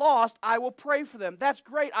 So-and-so is lost. I will pray for them. That's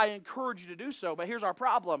great. I encourage you to do so. But here's our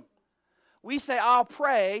problem. We say, I'll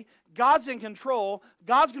pray. God's in control.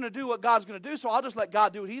 God's going to do what God's going to do, so I'll just let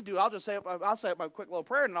God do what He's doing. I'll say my quick little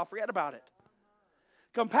prayer, and I'll forget about it.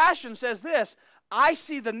 Compassion says this: I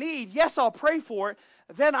see the need. Yes, I'll pray for it.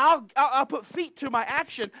 Then I'll put feet to my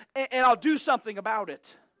action, and I'll do something about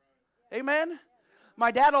it. Amen? My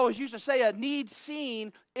dad always used to say a need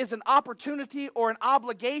seen is an opportunity or an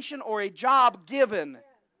obligation or a job given.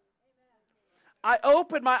 I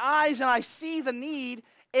open my eyes and I see the need,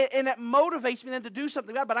 and it motivates me then to do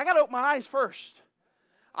something about it. But I got to open my eyes first.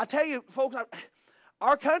 I tell you, folks,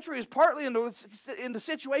 our country is partly in the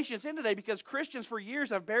situation it's in today because Christians for years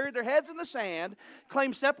have buried their heads in the sand,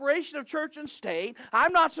 claimed separation of church and state.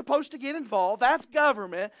 I'm not supposed to get involved. That's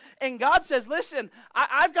government. And God says, listen,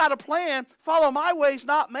 I've got a plan. Follow my ways,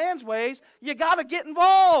 not man's ways. You got to get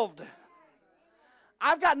involved.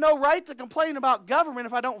 I've got no right to complain about government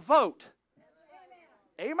if I don't vote.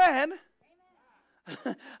 Amen.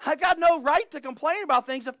 I got no right to complain about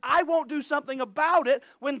things if I won't do something about it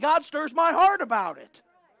when God stirs my heart about it.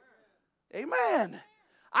 Amen.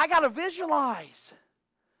 I got to visualize.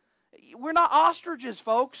 We're not ostriches,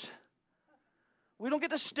 folks. We don't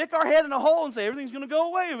get to stick our head in a hole and say everything's going to go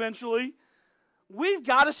away eventually. We've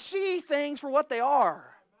got to see things for what they are.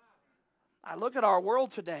 I look at our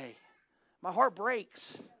world today. My heart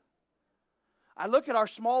breaks. I look at our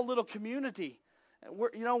small little community.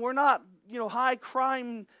 We're not, high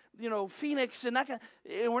crime, Phoenix and that kind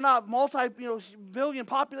of, we're not multi-billion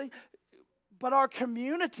population, but our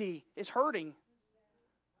community is hurting.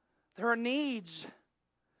 There are needs.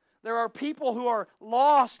 There are people who are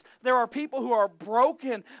lost. There are people who are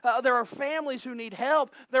broken. There are families who need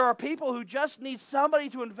help. There are people who just need somebody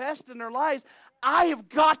to invest in their lives. I have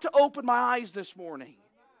got to open my eyes this morning.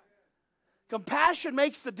 Compassion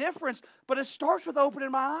makes the difference, but it starts with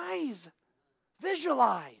opening my eyes.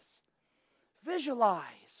 Visualize.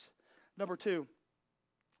 Visualize. Number 2,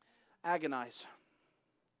 agonize.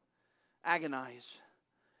 Agonize.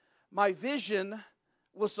 My vision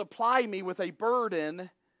will supply me with a burden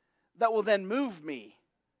that will then move me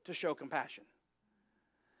to show compassion.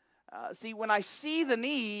 See, when I see the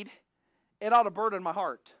need, it ought to burden my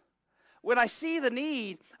heart. When I see the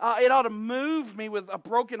need, it ought to move me with a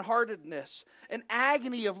brokenheartedness, an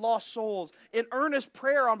agony of lost souls, an earnest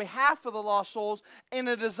prayer on behalf of the lost souls, and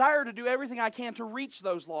a desire to do everything I can to reach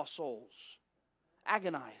those lost souls.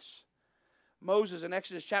 Agonize. Moses in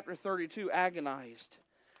Exodus chapter 32 agonized.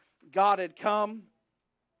 God had come.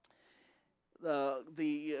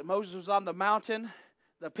 Moses was on the mountain.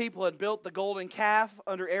 The people had built the golden calf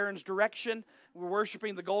under Aaron's direction. We're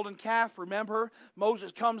worshiping the golden calf. Remember,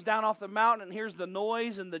 Moses comes down off the mountain and hears the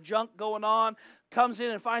noise and the junk going on. Comes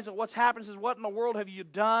in and finds out what's happened. Says, what in the world have you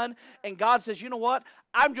done? And God says, you know what?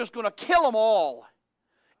 I'm just going to kill them all.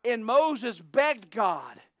 And Moses begged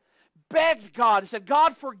God. He said,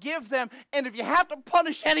 God, forgive them. And if you have to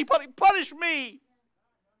punish anybody, punish me.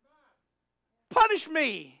 Punish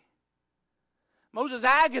me. Moses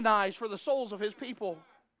agonized for the souls of his people.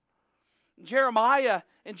 Jeremiah,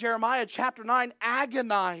 in Jeremiah chapter 9,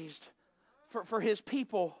 agonized for his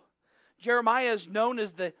people. Jeremiah is known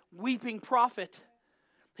as the weeping prophet.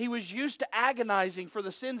 He was used to agonizing for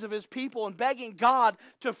the sins of his people and begging God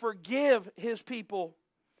to forgive his people.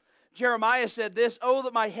 Jeremiah said this, oh,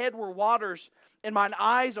 that my head were waters, and mine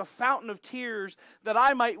eyes a fountain of tears, that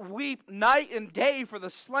I might weep night and day for the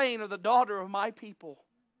slain of the daughter of my people.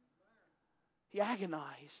 He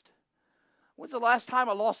agonized. When's the last time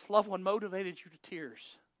a lost loved one motivated you to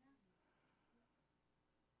tears?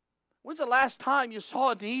 When's the last time you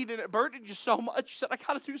saw a need and it burdened you so much you said, I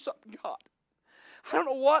got to do something, God. I don't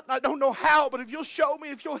know what and I don't know how, but if you'll show me,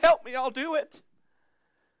 if you'll help me, I'll do it.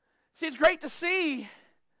 See, it's great to see,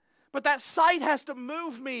 but that sight has to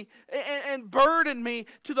move me and burden me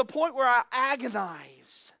to the point where I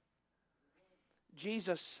agonize.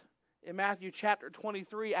 Jesus, in Matthew chapter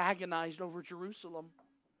 23, agonized over Jerusalem.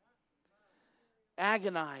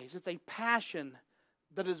 Agonize. It's a passion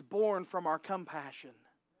that is born from our compassion.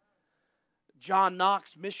 John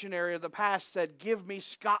Knox, missionary of the past, said, give me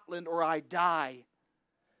Scotland or I die.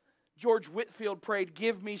 George Whitefield prayed,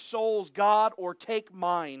 give me souls, God, or take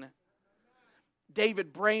mine.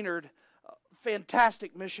 David Brainerd,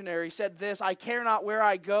 fantastic missionary, said this, I care not where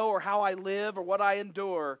I go or how I live or what I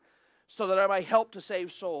endure, so that I may help to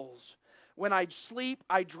save souls. When I sleep,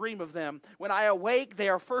 I dream of them. When I awake, they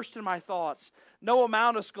are first in my thoughts. No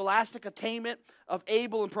amount of scholastic attainment, of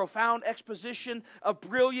able and profound exposition, of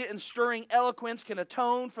brilliant and stirring eloquence can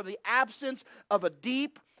atone for the absence of a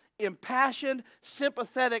deep, impassioned,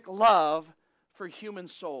 sympathetic love for human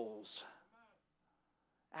souls.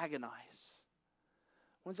 Agonize.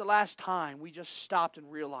 When's the last time we just stopped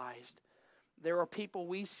and realized there are people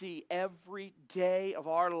we see every day of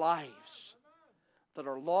our lives that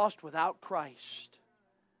are lost without Christ.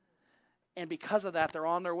 And because of that, they're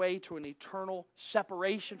on their way to an eternal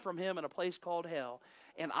separation from Him in a place called hell.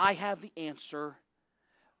 And I have the answer,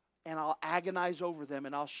 and I'll agonize over them,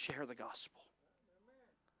 and I'll share the gospel.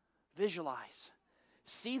 Visualize.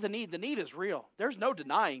 See the need. The need is real. There's no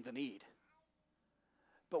denying the need.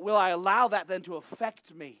 But will I allow that then to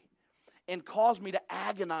affect me and cause me to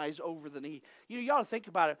agonize over the need? You ought to think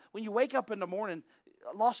about it. When you wake up in the morning,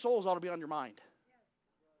 lost souls ought to be on your mind.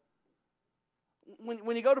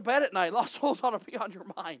 When you go to bed at night, lost souls ought to be on your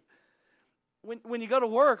mind. When you go to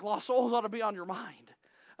work, lost souls ought to be on your mind.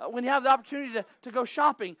 When you have the opportunity to go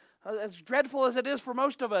shopping, as dreadful as it is for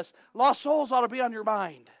most of us, lost souls ought to be on your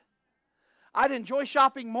mind. I'd enjoy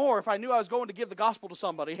shopping more if I knew I was going to give the gospel to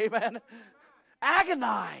somebody. Amen?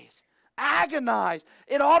 Agonize. Agonize.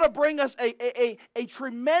 It ought to bring us a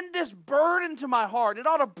tremendous burden to my heart. It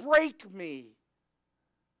ought to break me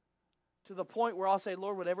to the point where I'll say,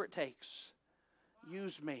 Lord, whatever it takes,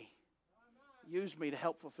 use me. Use me to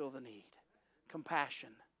help fulfill the need. Compassion.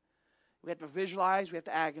 We have to visualize. We have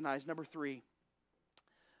to agonize. Number three,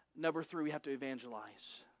 we have to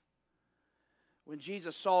evangelize. When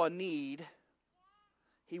Jesus saw a need,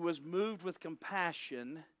 He was moved with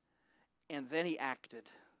compassion, and then He acted.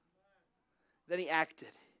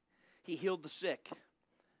 He healed the sick.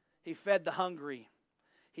 He fed the hungry.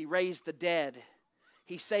 He raised the dead.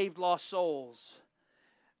 He saved lost souls.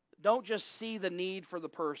 Don't just see the need for the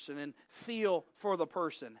person and feel for the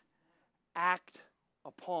person. Act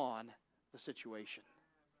upon the situation.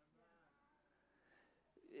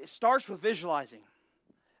 It starts with visualizing.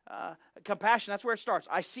 Compassion, that's where it starts.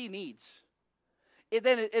 I see needs. It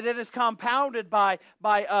then is compounded by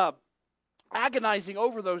agonizing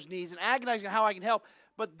over those needs and agonizing how I can help.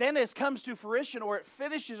 But then it comes to fruition, or it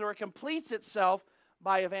finishes, or it completes itself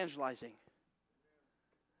by evangelizing.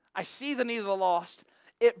 I see the need of the lost.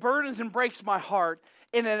 It burdens and breaks my heart,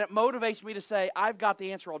 and then it motivates me to say, I've got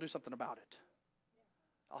the answer, I'll do something about it.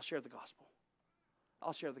 I'll share the gospel.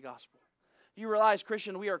 I'll share the gospel. You realize,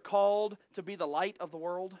 Christian, we are called to be the light of the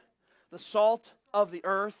world, the salt of the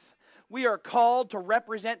earth. We are called to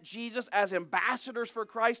represent Jesus as ambassadors for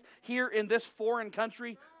Christ here in this foreign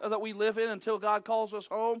country that we live in until God calls us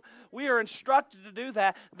home. We are instructed to do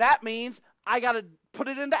that. That means I got to put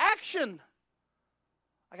it into action.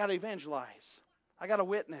 I got to evangelize. I got to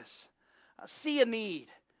witness. See a need.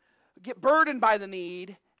 Get burdened by the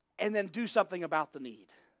need, and then do something about the need.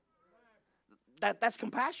 That's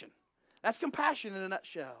compassion. That's compassion in a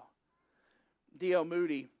nutshell. D.L.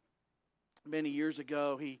 Moody, many years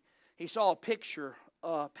ago, he saw a picture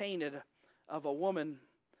painted of a woman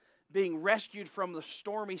being rescued from the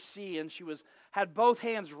stormy sea, and she had both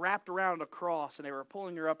hands wrapped around a cross, and they were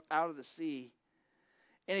pulling her up out of the sea.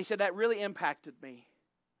 And he said, that really impacted me.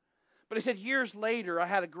 But he said, years later, I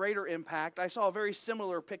had a greater impact. I saw a very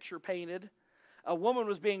similar picture painted. A woman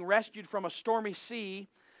was being rescued from a stormy sea.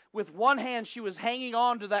 With one hand, she was hanging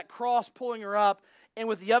on to that cross, pulling her up, and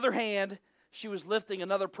with the other hand, she was lifting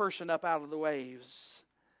another person up out of the waves.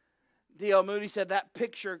 D.L. Moody said that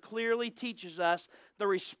picture clearly teaches us the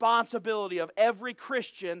responsibility of every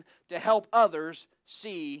Christian to help others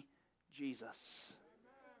see Jesus.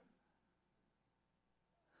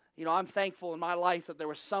 You know, I'm thankful in my life that there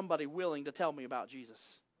was somebody willing to tell me about Jesus.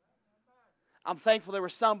 I'm thankful there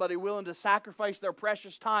was somebody willing to sacrifice their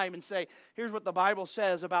precious time and say, here's what the Bible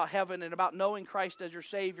says about heaven and about knowing Christ as your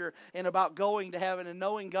Savior and about going to heaven and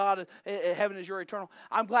knowing God, heaven is your eternal.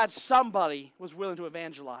 I'm glad somebody was willing to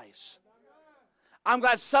evangelize. I'm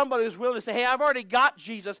glad somebody was willing to say, hey, I've already got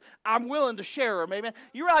Jesus. I'm willing to share him. Amen.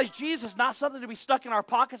 You realize Jesus is not something to be stuck in our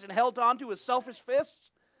pockets and held onto with selfish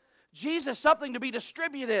fists? Jesus is something to be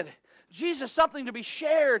distributed. Jesus is something to be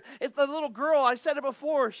shared. It's the little girl, I said it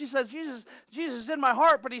before. She says, Jesus is in my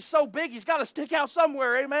heart, but he's so big, he's got to stick out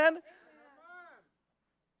somewhere. Amen?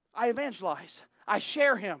 I evangelize. I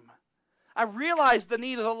share him. I realize the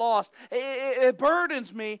need of the lost. It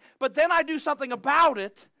burdens me, but then I do something about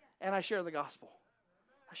it, and I share the gospel.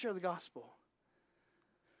 I share the gospel.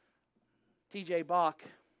 T.J. Bach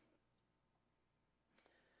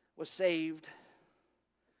was saved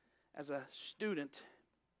as a student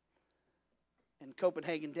in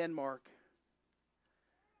Copenhagen, Denmark.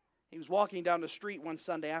 He was walking down the street one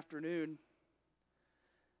Sunday afternoon.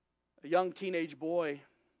 A young teenage boy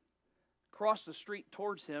crossed the street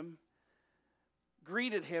towards him,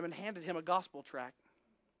 greeted him, and handed him a gospel tract.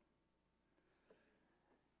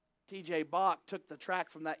 T.J. Bach took the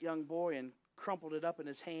tract from that young boy and crumpled it up in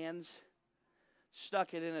his hands,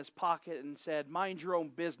 stuck it in his pocket, and said, "Mind your own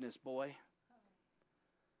business, boy."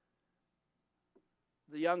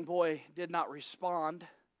 The young boy did not respond.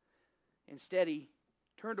 Instead, he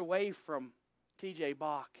turned away from T.J.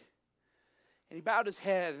 Bach, and he bowed his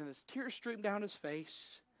head, and his tears streamed down his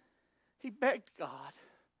face. He begged God,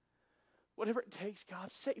 whatever it takes,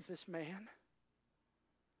 God, save this man.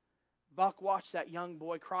 Bach watched that young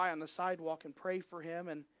boy cry on the sidewalk and pray for him,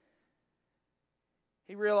 and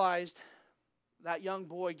he realized that young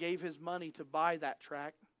boy gave his money to buy that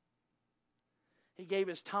tract. He gave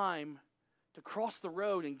his time to cross the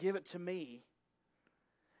road and give it to me.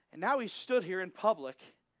 And now he stood here in public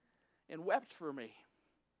and wept for me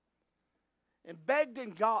and begged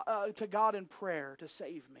to God in prayer to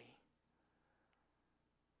save me.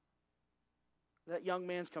 That young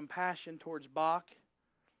man's compassion towards Bach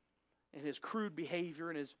and his crude behavior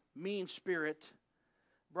and his mean spirit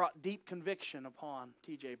brought deep conviction upon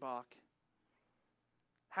T.J. Bach.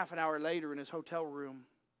 Half an hour later in his hotel room,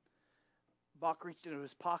 Bach reached into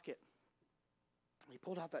his pocket. He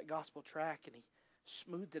pulled out that gospel tract and he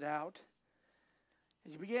smoothed it out.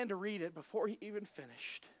 As he began to read it, before he even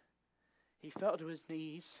finished, he fell to his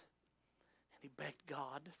knees and he begged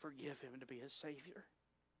God to forgive him and to be his Savior.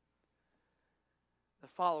 The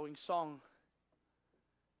following song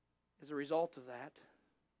is a result of that.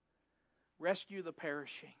 Rescue the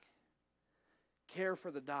perishing, care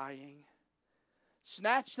for the dying,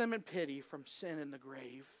 snatch them in pity from sin and the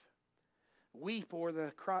grave. Weep o'er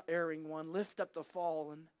the erring one, lift up the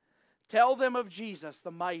fallen. Tell them of Jesus,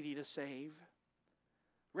 the mighty to save.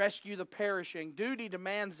 Rescue the perishing, duty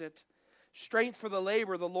demands it. Strength for the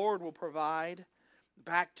labor the Lord will provide.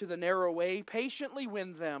 Back to the narrow way, patiently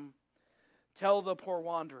win them. Tell the poor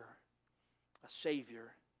wanderer, a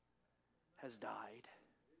Savior has died.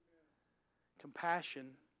 Compassion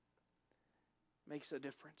makes a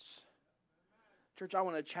difference. Church, I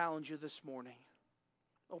want to challenge you this morning.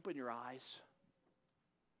 Open your eyes.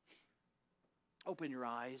 Open your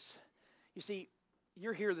eyes. You see,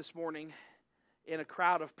 you're here this morning in a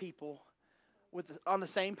crowd of people on the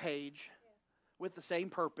same page, with the same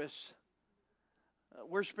purpose,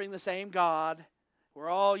 worshiping the same God. We're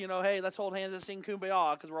all, hey, let's hold hands and sing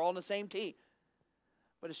Kumbaya because we're all on the same team.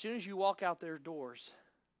 But as soon as you walk out their doors,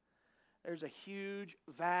 there's a huge,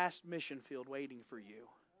 vast mission field waiting for you.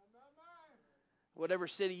 Whatever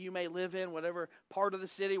city you may live in, whatever part of the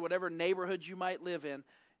city, whatever neighborhood you might live in,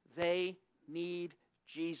 they need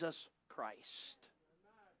Jesus Christ.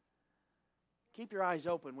 Keep your eyes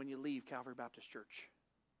open when you leave Calvary Baptist Church.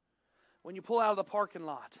 When you pull out of the parking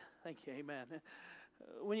lot, thank you, amen.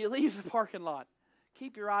 When you leave the parking lot,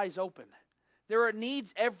 keep your eyes open. There are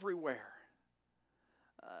needs everywhere.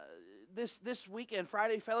 This weekend,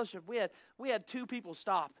 Friday Fellowship, we had two people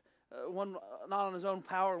stop. One not on his own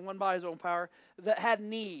power and one by his own power, that had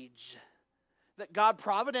needs that God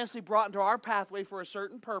providentially brought into our pathway for a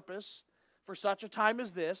certain purpose, for such a time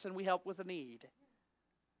as this, and we help with a need.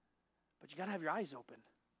 But you got to have your eyes open.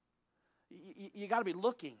 You got to be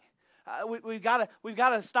looking. We've got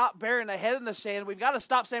to stop burying the head in the sand. We've got to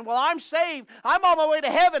stop saying, well, I'm saved. I'm on my way to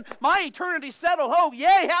heaven. My eternity's settled. Oh,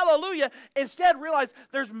 yay, hallelujah. Instead, realize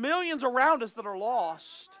there's millions around us that are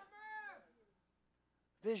lost.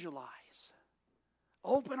 Visualize.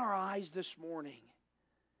 Open our eyes this morning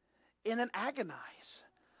and then agonize.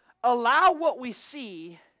 Allow what we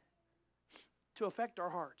see to affect our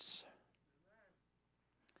hearts.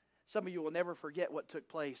 Some of you will never forget what took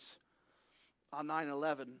place on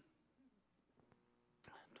 9/11,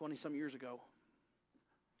 20-some years ago.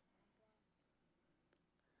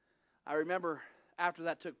 I remember after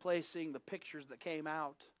that took place seeing the pictures that came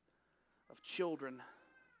out of children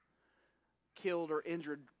killed or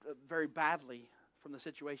injured very badly from the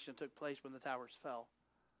situation that took place when the towers fell.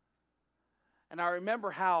 And I remember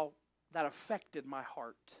how that affected my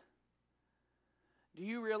heart. Do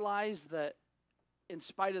you realize that in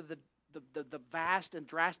spite of the vast and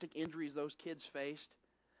drastic injuries those kids faced,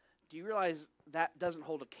 do you realize that doesn't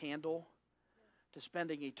hold a candle to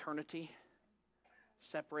spending eternity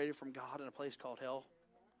separated from God in a place called hell?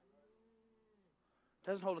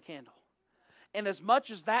 Doesn't hold a candle. And as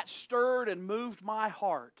much as that stirred and moved my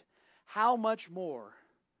heart, how much more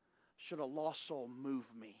should a lost soul move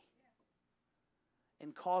me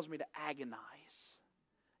and cause me to agonize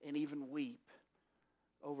and even weep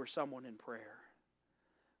over someone in prayer?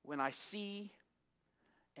 When I see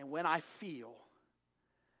and when I feel,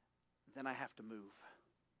 then I have to move.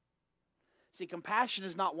 See, compassion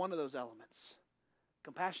is not one of those elements.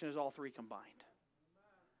 Compassion is all three combined.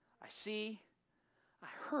 I see, I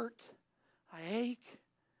hurt, I ache.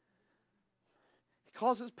 It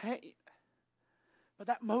causes pain. But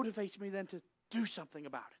that motivates me then to do something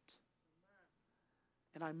about it.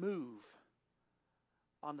 And I move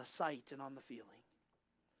on the sight and on the feeling.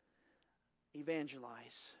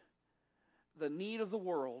 Evangelize. The need of the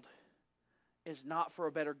world is not for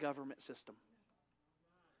a better government system.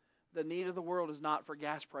 The need of the world is not for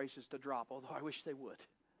gas prices to drop, although I wish they would.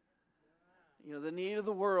 You know, the need of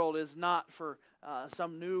the world is not for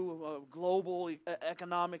some new global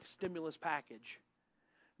economic stimulus package.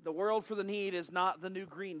 The world for the need is not the new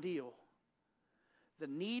Green Deal. The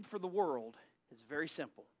need for the world is very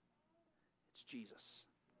simple. It's Jesus.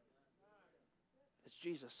 It's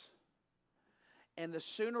Jesus. And the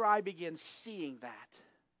sooner I begin seeing that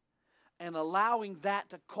and allowing that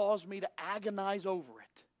to cause me to agonize over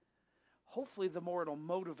it, hopefully the more it'll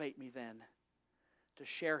motivate me then to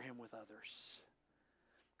share Him with others.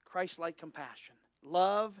 Christ-like compassion.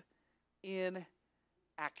 Love in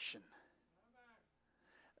action.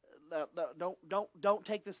 Don't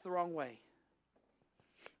take this the wrong way.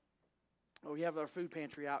 We have our food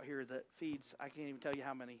pantry out here that feeds, I can't even tell you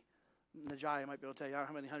how many. Najaya might be able to tell you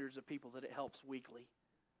how many hundreds of people that it helps weekly.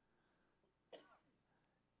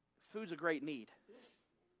 Food's a great need.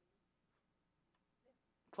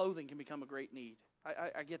 Clothing can become a great need.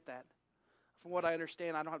 I get that. From what I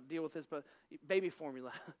understand, I don't have to deal with this, but baby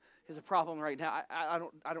formula is a problem right now. I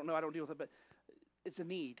don't know. I don't deal with it, but it's a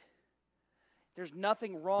need. There's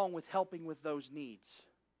nothing wrong with helping with those needs.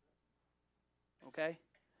 Okay?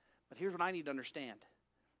 But here's what I need to understand.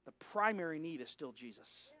 The primary need is still Jesus.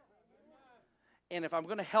 And if I'm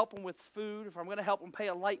going to help them with food, if I'm going to help them pay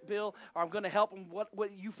a light bill, or I'm going to help them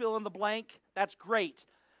what you fill in the blank, that's great.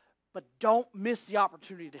 But don't miss the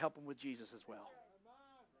opportunity to help them with Jesus as well.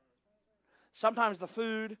 Sometimes the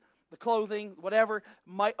food, the clothing, whatever,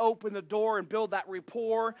 might open the door and build that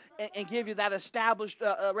rapport and give you that established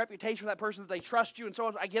reputation with that person that they trust you and so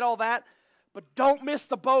on. I get all that. But don't miss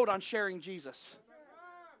the boat on sharing Jesus.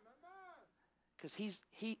 Because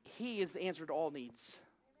he is the answer to all needs.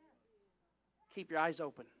 Keep your eyes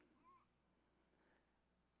open.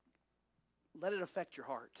 Let it affect your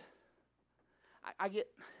heart. I get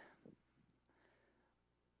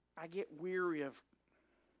weary of,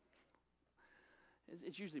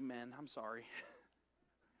 it's usually men, I'm sorry.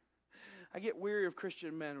 I get weary of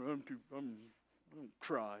Christian men. I'm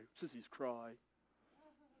cry. Sissies cry.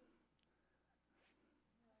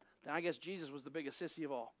 Then I guess Jesus was the biggest sissy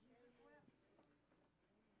of all.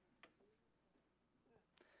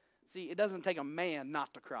 See, it doesn't take a man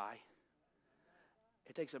not to cry.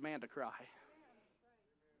 It takes a man to cry.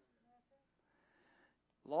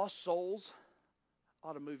 Lost souls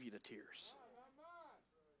ought to move you to tears.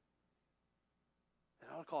 It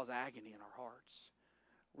ought to cause agony in our hearts.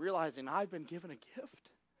 Realizing I've been given a gift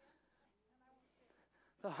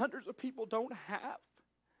that hundreds of people don't have,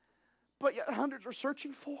 but yet hundreds are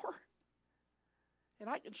searching for. And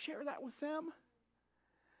I can share that with them.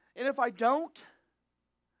 And if I don't,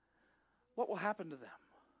 what will happen to them?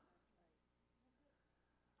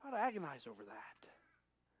 I ought to agonize over that.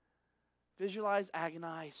 Visualize,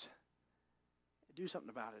 agonize, do something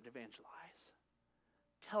about it, evangelize.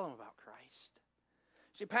 Tell them about Christ.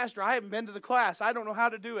 See, Pastor, I haven't been to the class. I don't know how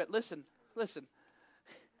to do it. Listen.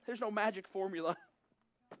 There's no magic formula.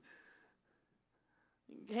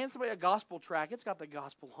 Hand somebody a gospel tract. It's got the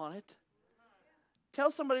gospel on it. Tell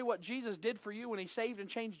somebody what Jesus did for you when He saved and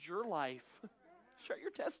changed your life. Share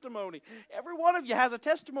your testimony. Every one of you has a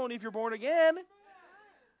testimony if you're born again.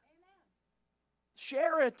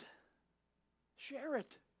 Share it. Share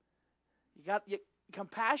it.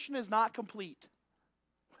 Compassion is not complete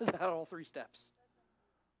without all three steps.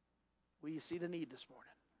 Will you see the need this morning?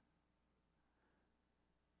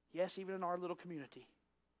 Yes, even in our little community,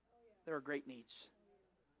 there are great needs.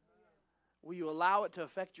 Will you allow it to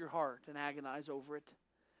affect your heart and agonize over it?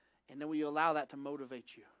 And then will you allow that to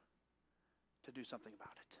motivate you to do something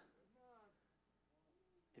about it?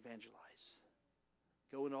 Evangelize.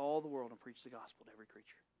 Go into all the world and preach the gospel to every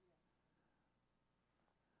creature.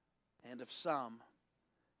 And if some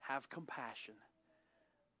have compassion,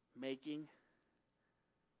 making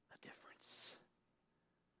a difference.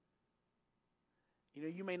 You know,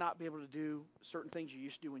 you may not be able to do certain things you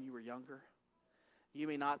used to do when you were younger. You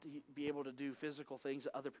may not be able to do physical things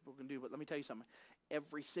that other people can do, but let me tell you something.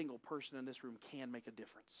 Every single person in this room can make a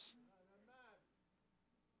difference.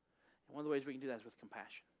 And one of the ways we can do that is with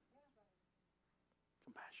compassion.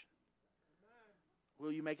 Compassion.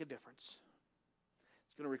 Will you make a difference?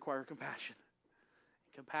 It's going to require compassion.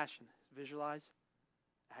 Compassion is visualize,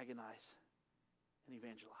 agonize, and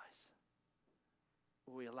evangelize.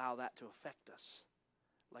 Will we allow that to affect us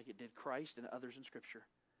like it did Christ and others in Scripture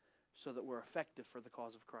so that we're effective for the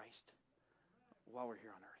cause of Christ while we're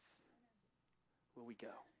here on earth? Will we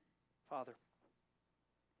go? Father,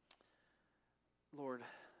 Lord,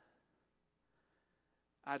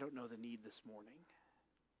 I don't know the need this morning.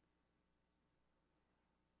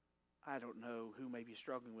 I don't know who may be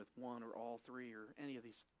struggling with one or all three or any of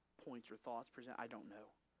these points or thoughts present. I don't know.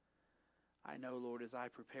 I know, Lord, as I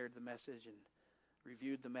prepared the message and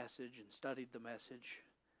reviewed the message and studied the message,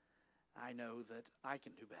 I know that I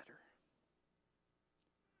can do better.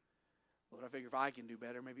 Lord, I figure if I can do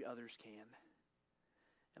better, maybe others can.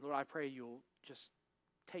 And Lord, I pray you'll just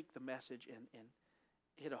take the message and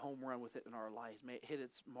hit a home run with it in our lives. May it hit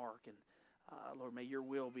its mark. And Lord, may your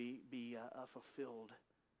will be fulfilled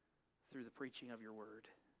through the preaching of your word.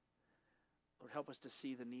 Lord, help us to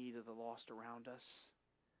see the need of the lost around us.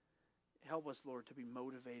 Help us, Lord, to be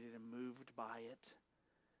motivated and moved by it,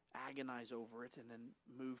 agonize over it, and then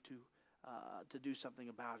move to do something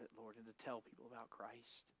about it, Lord, and to tell people about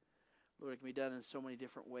Christ. Lord, it can be done in so many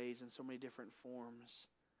different ways, in so many different forms.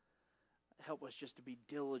 Help us just to be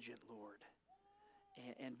diligent, Lord,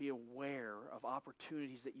 and be aware of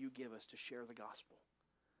opportunities that you give us to share the gospel.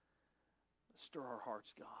 Stir our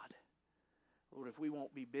hearts, God. Lord, if we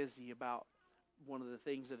won't be busy about one of the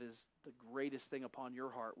things that is the greatest thing upon your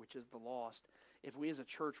heart, which is the lost, if we as a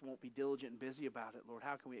church won't be diligent and busy about it, Lord,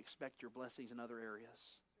 how can we expect your blessings in other areas?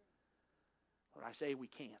 Lord, I say we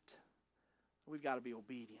can't. We've got to be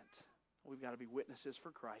obedient. We've got to be witnesses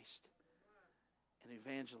for Christ and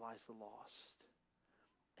evangelize the lost.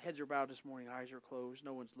 Heads are bowed this morning, eyes are closed,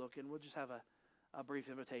 no one's looking. We'll just have a brief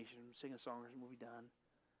invitation, sing a song, and we'll be done.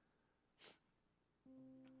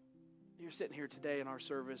 You're sitting here today in our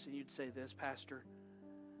service and you'd say this, Pastor,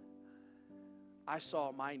 I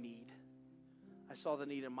saw my need. I saw the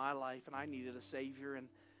need in my life and I needed a Savior. And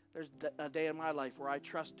there's a day in my life where I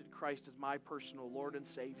trusted Christ as my personal Lord and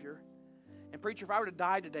Savior. And preacher, if I were to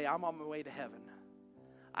die today, I'm on my way to heaven.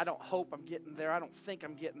 I don't hope I'm getting there. I don't think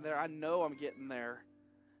I'm getting there. I know I'm getting there.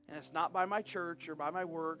 And it's not by my church or by my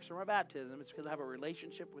works or my baptism. It's because I have a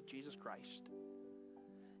relationship with Jesus Christ.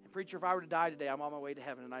 Preacher, if I were to die today, I'm on my way to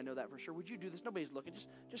heaven, and I know that for sure. Would you do this? Nobody's looking.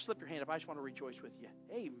 Just slip your hand up. I just want to rejoice with you.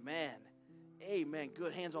 Amen. Amen.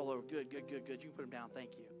 Good. Hands all over. Good. You can put them down.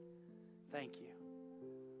 Thank you. Thank you.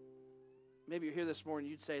 Maybe you're here this morning.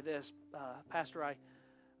 You'd say this, Pastor,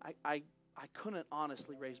 I couldn't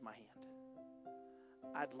honestly raise my hand.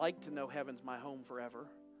 I'd like to know heaven's my home forever.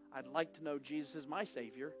 I'd like to know Jesus is my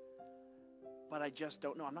Savior, but I just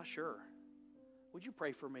don't know. I'm not sure. Would you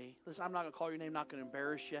pray for me? Listen, I'm not going to call your name, not going to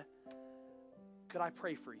embarrass you. Could I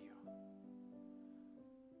pray for you?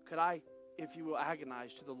 Could I, if you will,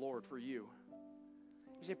 agonize to the Lord for you?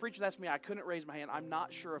 You say, preacher, that's me. I couldn't raise my hand. I'm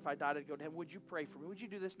not sure if I died to go to heaven. Would you pray for me? Would you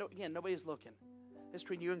do this? No, again, nobody's looking. It's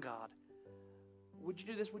between you and God. Would you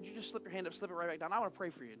do this? Would you just slip your hand up, slip it right back down? I want to pray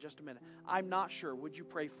for you in just a minute. I'm not sure. Would you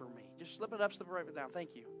pray for me? Just slip it up, slip it right back down.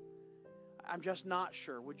 Thank you. I'm just not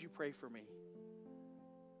sure. Would you pray for me?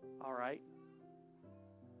 All right.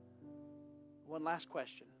 One last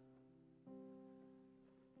question.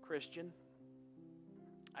 Christian,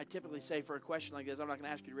 I typically say for a question like this, I'm not going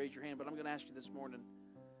to ask you to raise your hand, but I'm going to ask you this morning,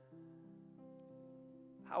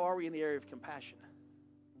 how are we in the area of compassion?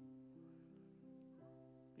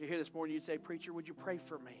 You're here this morning, you'd say, preacher, would you pray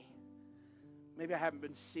for me? Maybe I haven't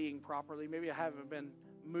been seeing properly. Maybe I haven't been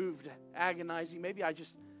moved, agonizing. Maybe I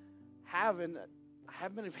just haven't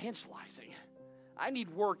been evangelizing. I need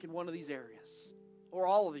work in one of these areas or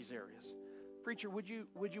all of these areas. Preacher, would you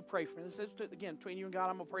pray for me? This is, again, between you and God,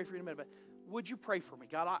 I'm going to pray for you in a minute, but would you pray for me?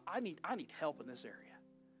 God, I need help in this area.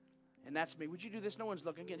 And that's me. Would you do this? No one's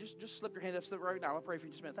looking. Again, just slip your hand up, slip right now. I'll pray for you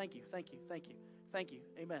in just a minute. Thank you, thank you, thank you, thank you.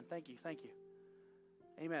 Amen. Thank you, thank you.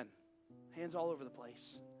 Amen. Hands all over the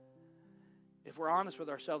place. If we're honest with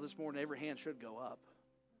ourselves this morning, every hand should go up.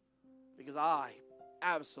 Because I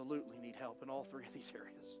absolutely need help in all three of these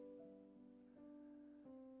areas.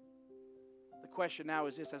 The question now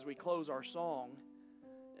is this: as we close our song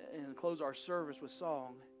and close our service with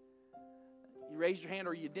song, you raised your hand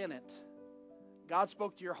or you didn't. God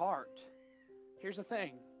spoke to your heart. Here's the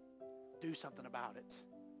thing: do something about it.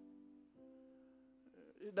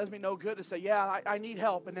 It does me no good to say, yeah, I need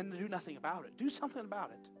help, and then to do nothing about it. Do something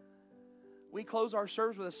about it. We close our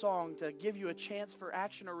service with a song to give you a chance for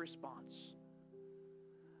action or response.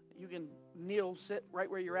 You can kneel, sit right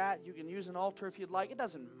where you're at. You can use an altar if you'd like. It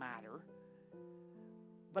doesn't matter.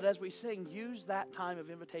 But as we sing, use that time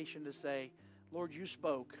of invitation to say, Lord, you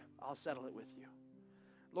spoke. I'll settle it with you.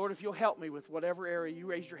 Lord, if you'll help me with whatever area you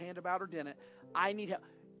raised your hand about or didn't, I need help.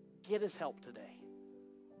 Get his help today.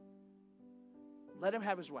 Let him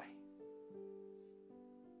have his way.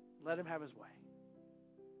 Let him have his way.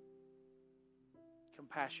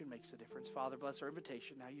 Compassion makes a difference. Father, bless our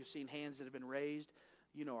invitation. Now you've seen hands that have been raised.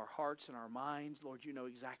 You know our hearts and our minds. Lord, you know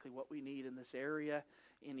exactly what we need in this area,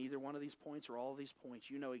 in either one of these points or all of these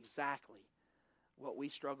points. You know exactly what we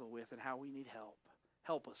struggle with and how we need help.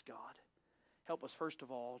 Help us, God. Help us, first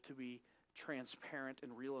of all, to be transparent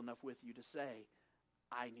and real enough with you to say,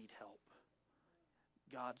 I need help.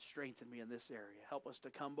 God, strengthen me in this area. Help us to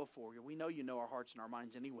come before you. We know you know our hearts and our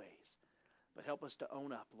minds anyways, but help us to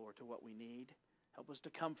own up, Lord, to what we need. Help us to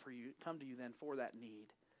come to you then for that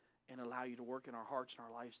need and allow you to work in our hearts and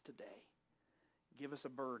our lives today. Give us a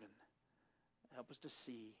burden. Help us to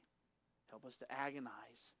see. Help us to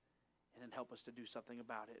agonize. And then help us to do something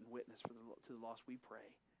about it and witness to the lost, we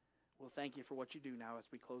pray. We'll thank you for what you do now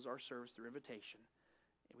as we close our service through invitation.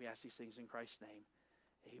 And we ask these things in Christ's name.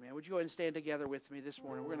 Amen. Would you go ahead and stand together with me this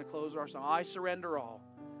morning? We're going to close our song, I Surrender All.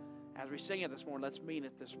 As we sing it this morning, let's mean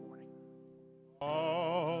it this morning.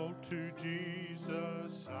 All to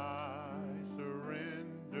Jesus I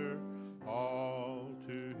surrender, all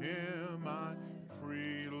to him I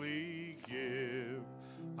freely give.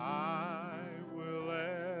 I will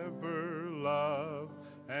ever love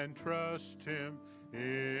and trust him,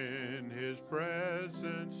 in his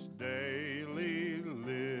presence daily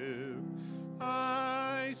live.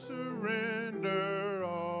 I surrender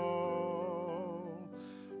all,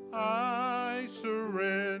 I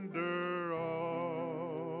surrender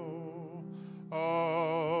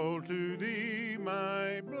all to thee,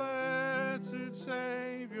 my blessed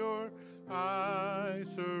Savior, I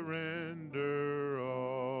surrender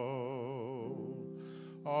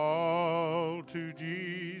all to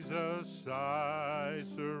Jesus I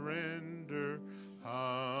surrender,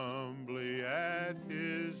 humbly at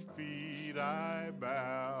his feet I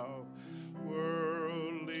bow,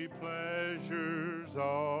 worldly pleasures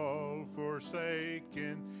all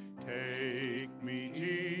forsaken, take me,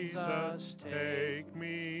 Jesus, take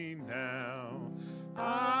me now.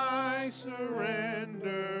 I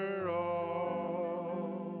surrender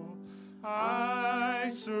all.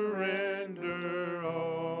 I surrender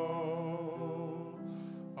all.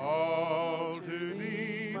 All to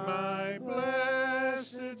thee, my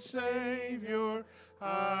blessed Savior,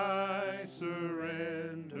 I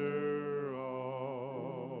surrender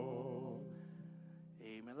all.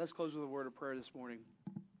 Amen. Let's close with a word of prayer this morning.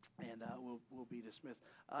 And we'll be dismissed.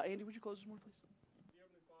 Andy, would you close this morning, please?